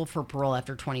eligible for parole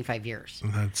after 25 years.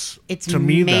 It's to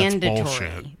me, mandatory that's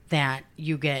bullshit. That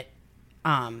you get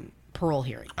parole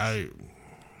hearings.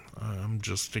 I'm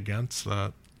just against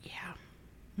that. Yeah.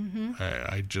 Mm-hmm.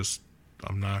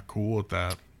 I'm not cool with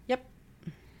that. Yep.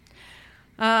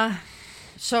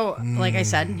 So, like I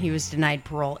said, he was denied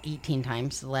parole 18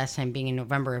 times, the last time being in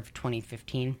November of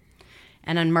 2015.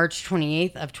 And on March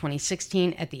 28th of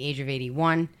 2016, at the age of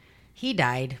 81, he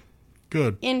died.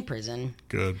 Good. In prison.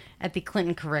 Good. At the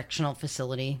Clinton Correctional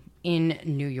Facility in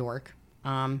New York.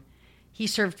 He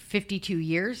served 52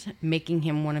 years, making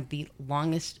him one of the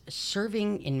longest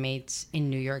serving inmates in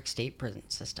New York State prison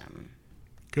system.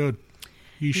 Good.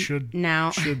 He should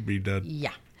be dead.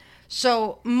 Yeah.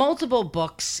 So multiple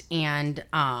books and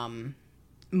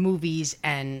movies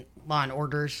and Law and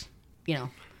Orders,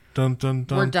 Dun, dun,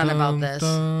 dun, we're done dun, about this.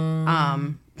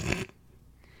 Dun.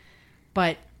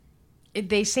 But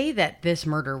they say that this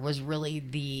murder was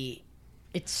really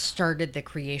it started the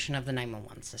creation of the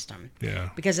 911 system. Yeah.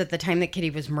 Because at the time that Kitty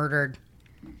was murdered,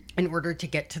 in order to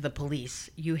get to the police,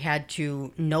 you had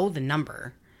to know the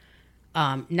number,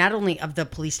 not only of the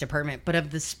police department, but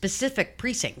of the specific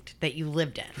precinct that you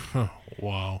lived in. Oh,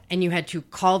 wow. And you had to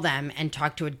call them and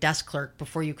talk to a desk clerk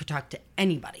before you could talk to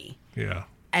anybody. Yeah.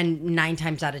 And 9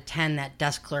 times out of 10, that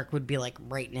desk clerk would be like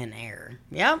writing in air.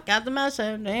 Yep, got the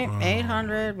message.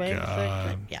 800.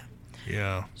 God. Yeah.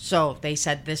 Yeah. So they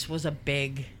said this was a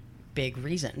big big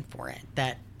reason for it.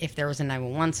 That if there was a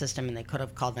 911 system and they could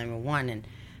have called 911 and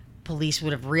police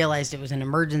would have realized it was an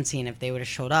emergency, and if they would have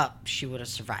showed up, she would have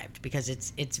survived,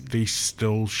 because they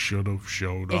still should have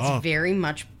showed up. It's very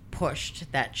much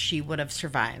pushed that she would have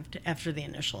survived after the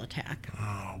initial attack.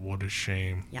 Oh, what a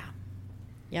shame. Yeah.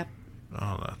 Yep.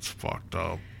 Oh, that's fucked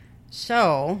up.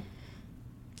 So,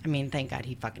 I mean, thank God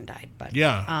he fucking died. But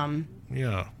yeah,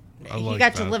 yeah. He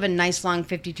got to live a nice long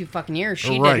 52 fucking years.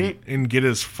 She didn't. And get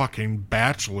his fucking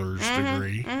bachelor's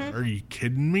degree. Are you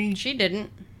kidding me? She didn't.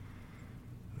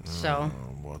 So.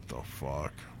 What the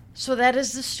fuck? So that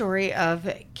is the story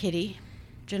of Kitty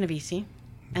Genovese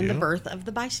and the birth of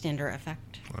the bystander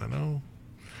effect. I know.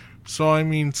 So, I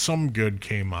mean, some good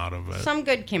came out of it. Some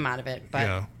good came out of it,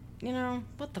 but, you know,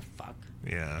 what the fuck?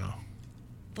 Yeah.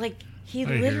 Like, he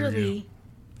literally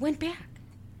went back.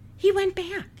 He went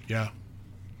back. Yeah.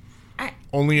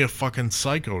 Only a fucking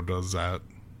psycho does that.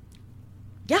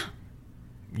 Yeah.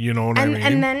 You know what I mean?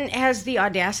 And then has the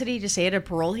audacity to say at a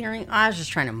parole hearing, I was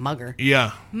just trying to mug her.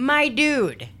 Yeah. My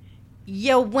dude,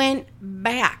 you went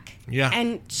back. Yeah.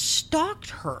 And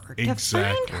stalked her to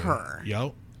find her.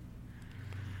 Yep.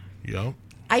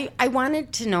 I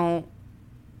wanted to know,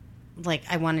 like,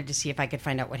 I wanted to see if I could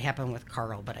find out what happened with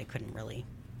Carl, but I couldn't really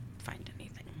find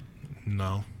anything.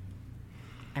 No.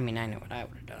 I mean, I know what I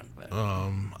would have done, but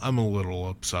I'm a little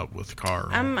upset with Carl.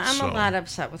 I'm a lot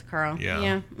upset with Carl.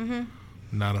 Yeah. Mm-hmm.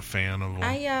 Not a fan of him.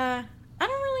 I don't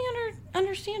really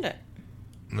understand it.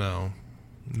 No,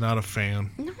 not a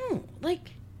fan. No,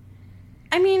 like,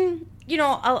 I mean, you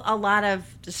know, a lot of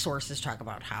the sources talk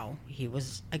about how he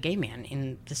was a gay man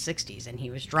in the 60s and he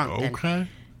was drunk. Okay.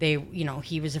 And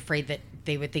he was afraid that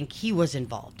they would think he was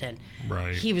involved and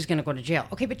he was going to go to jail.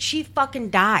 Okay, but she fucking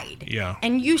died. Yeah.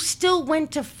 And you still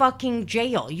went to fucking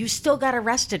jail. You still got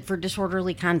arrested for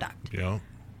disorderly conduct. Yeah.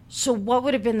 So what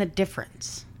would have been the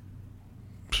difference?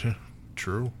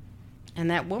 True.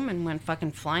 And that woman went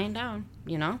fucking flying down,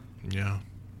 you know? Yeah.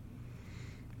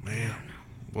 Man,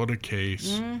 what a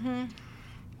case. Mm-hmm.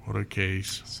 What a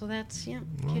case. So that's,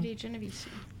 Kitty Genovese.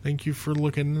 Thank you for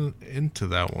looking into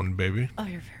that one, baby. Oh,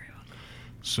 you're very welcome.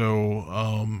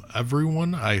 So,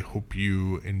 everyone, I hope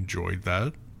you enjoyed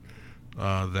that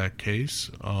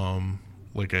case.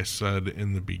 Like I said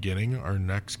in the beginning, our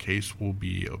next case will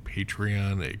be a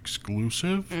Patreon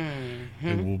exclusive. Mm-hmm.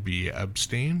 It will be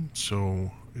Epstein.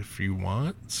 So if you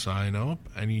want, sign up.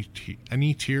 Any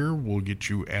tier will get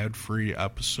you ad-free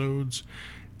episodes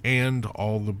and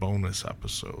all the bonus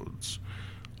episodes.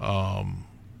 Yeah.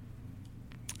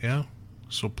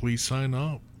 So please sign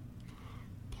up.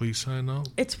 Please sign up.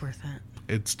 It's worth it.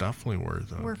 It's definitely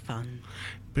worth it. We're fun.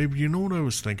 Babe, you know what I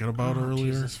was thinking about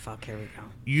earlier? Jesus, fuck, here we go.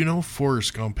 You know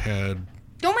Forrest Gump had...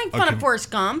 Don't make fun of Forrest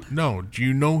Gump. No, do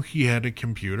you know he had a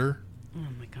computer? Oh,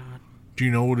 my God. Do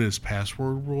you know what his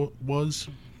password was?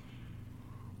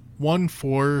 1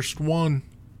 Forrest 1.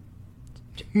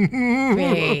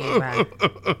 Babe.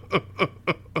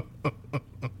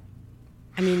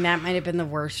 I mean, that might have been the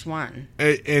worst one.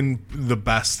 And the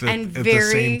best at the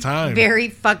same time. Very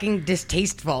fucking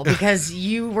distasteful, because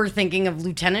you were thinking of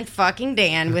Lieutenant fucking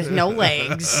Dan with no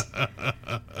legs.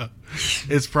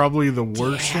 It's probably the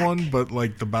worst one, but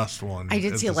like the best one. I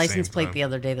did see a license plate the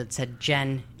other day that said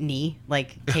Jen Nee,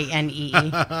 like Knee.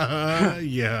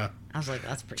 Yeah. I was like,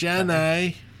 that's pretty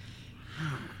Jenny.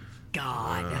 Oh,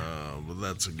 God. Well,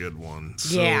 that's a good one.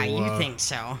 So, yeah, you think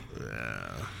so.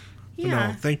 Yeah. Yeah.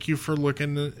 No, thank you for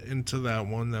looking into that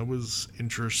one. That was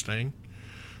interesting.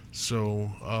 So,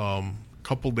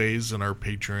 couple days and our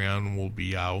Patreon will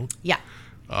be out. Yeah.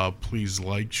 Please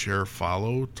like, share,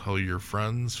 follow, tell your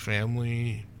friends,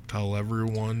 family, tell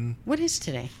everyone. What is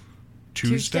today?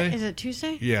 Tuesday? Is it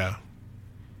Tuesday? Yeah.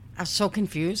 I was so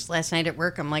confused last night at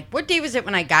work. I'm like, what day was it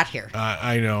when I got here?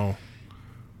 I know.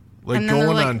 Like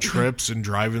going on trips and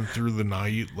driving through the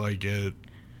night, like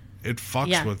it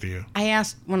fucks with you. I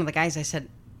asked one of the guys, I said,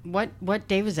 what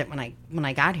day was it when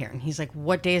I got here? And he's like,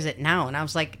 what day is it now? And I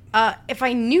was like, if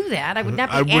I knew that, I would not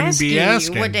be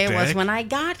asking you what day it was when I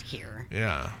got here.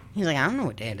 Yeah. He's like, I don't know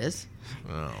what day it is.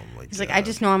 Oh, my He's like, I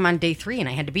just know I'm on day 3 and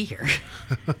I had to be here.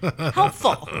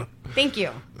 Helpful. Thank you.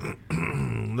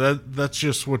 That's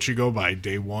just what you go by.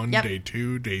 Day 1, Yep. day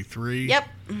 2, day 3. Yep.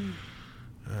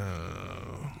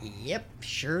 Yep,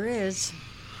 sure is.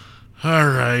 All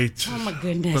right. Oh, my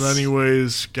goodness. But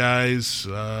anyways, guys,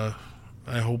 I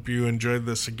hope you enjoyed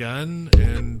this again.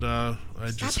 And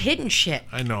Stop hitting shit.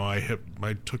 I know, I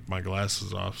took my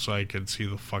glasses off so I could see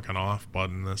the fucking off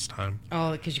button this time.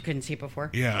 Oh, because you couldn't see it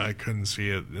before? Yeah, I couldn't see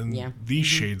it. And these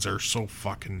shades are so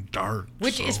fucking dark.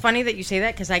 Which is funny that you say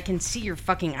that, because I can see your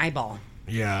fucking eyeball.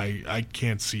 Yeah, I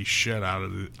can't see shit out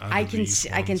of it. I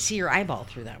can see your eyeball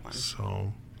through that one. So,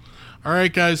 all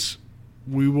right, guys,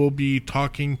 we will be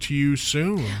talking to you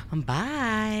soon.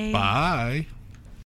 Bye. Bye.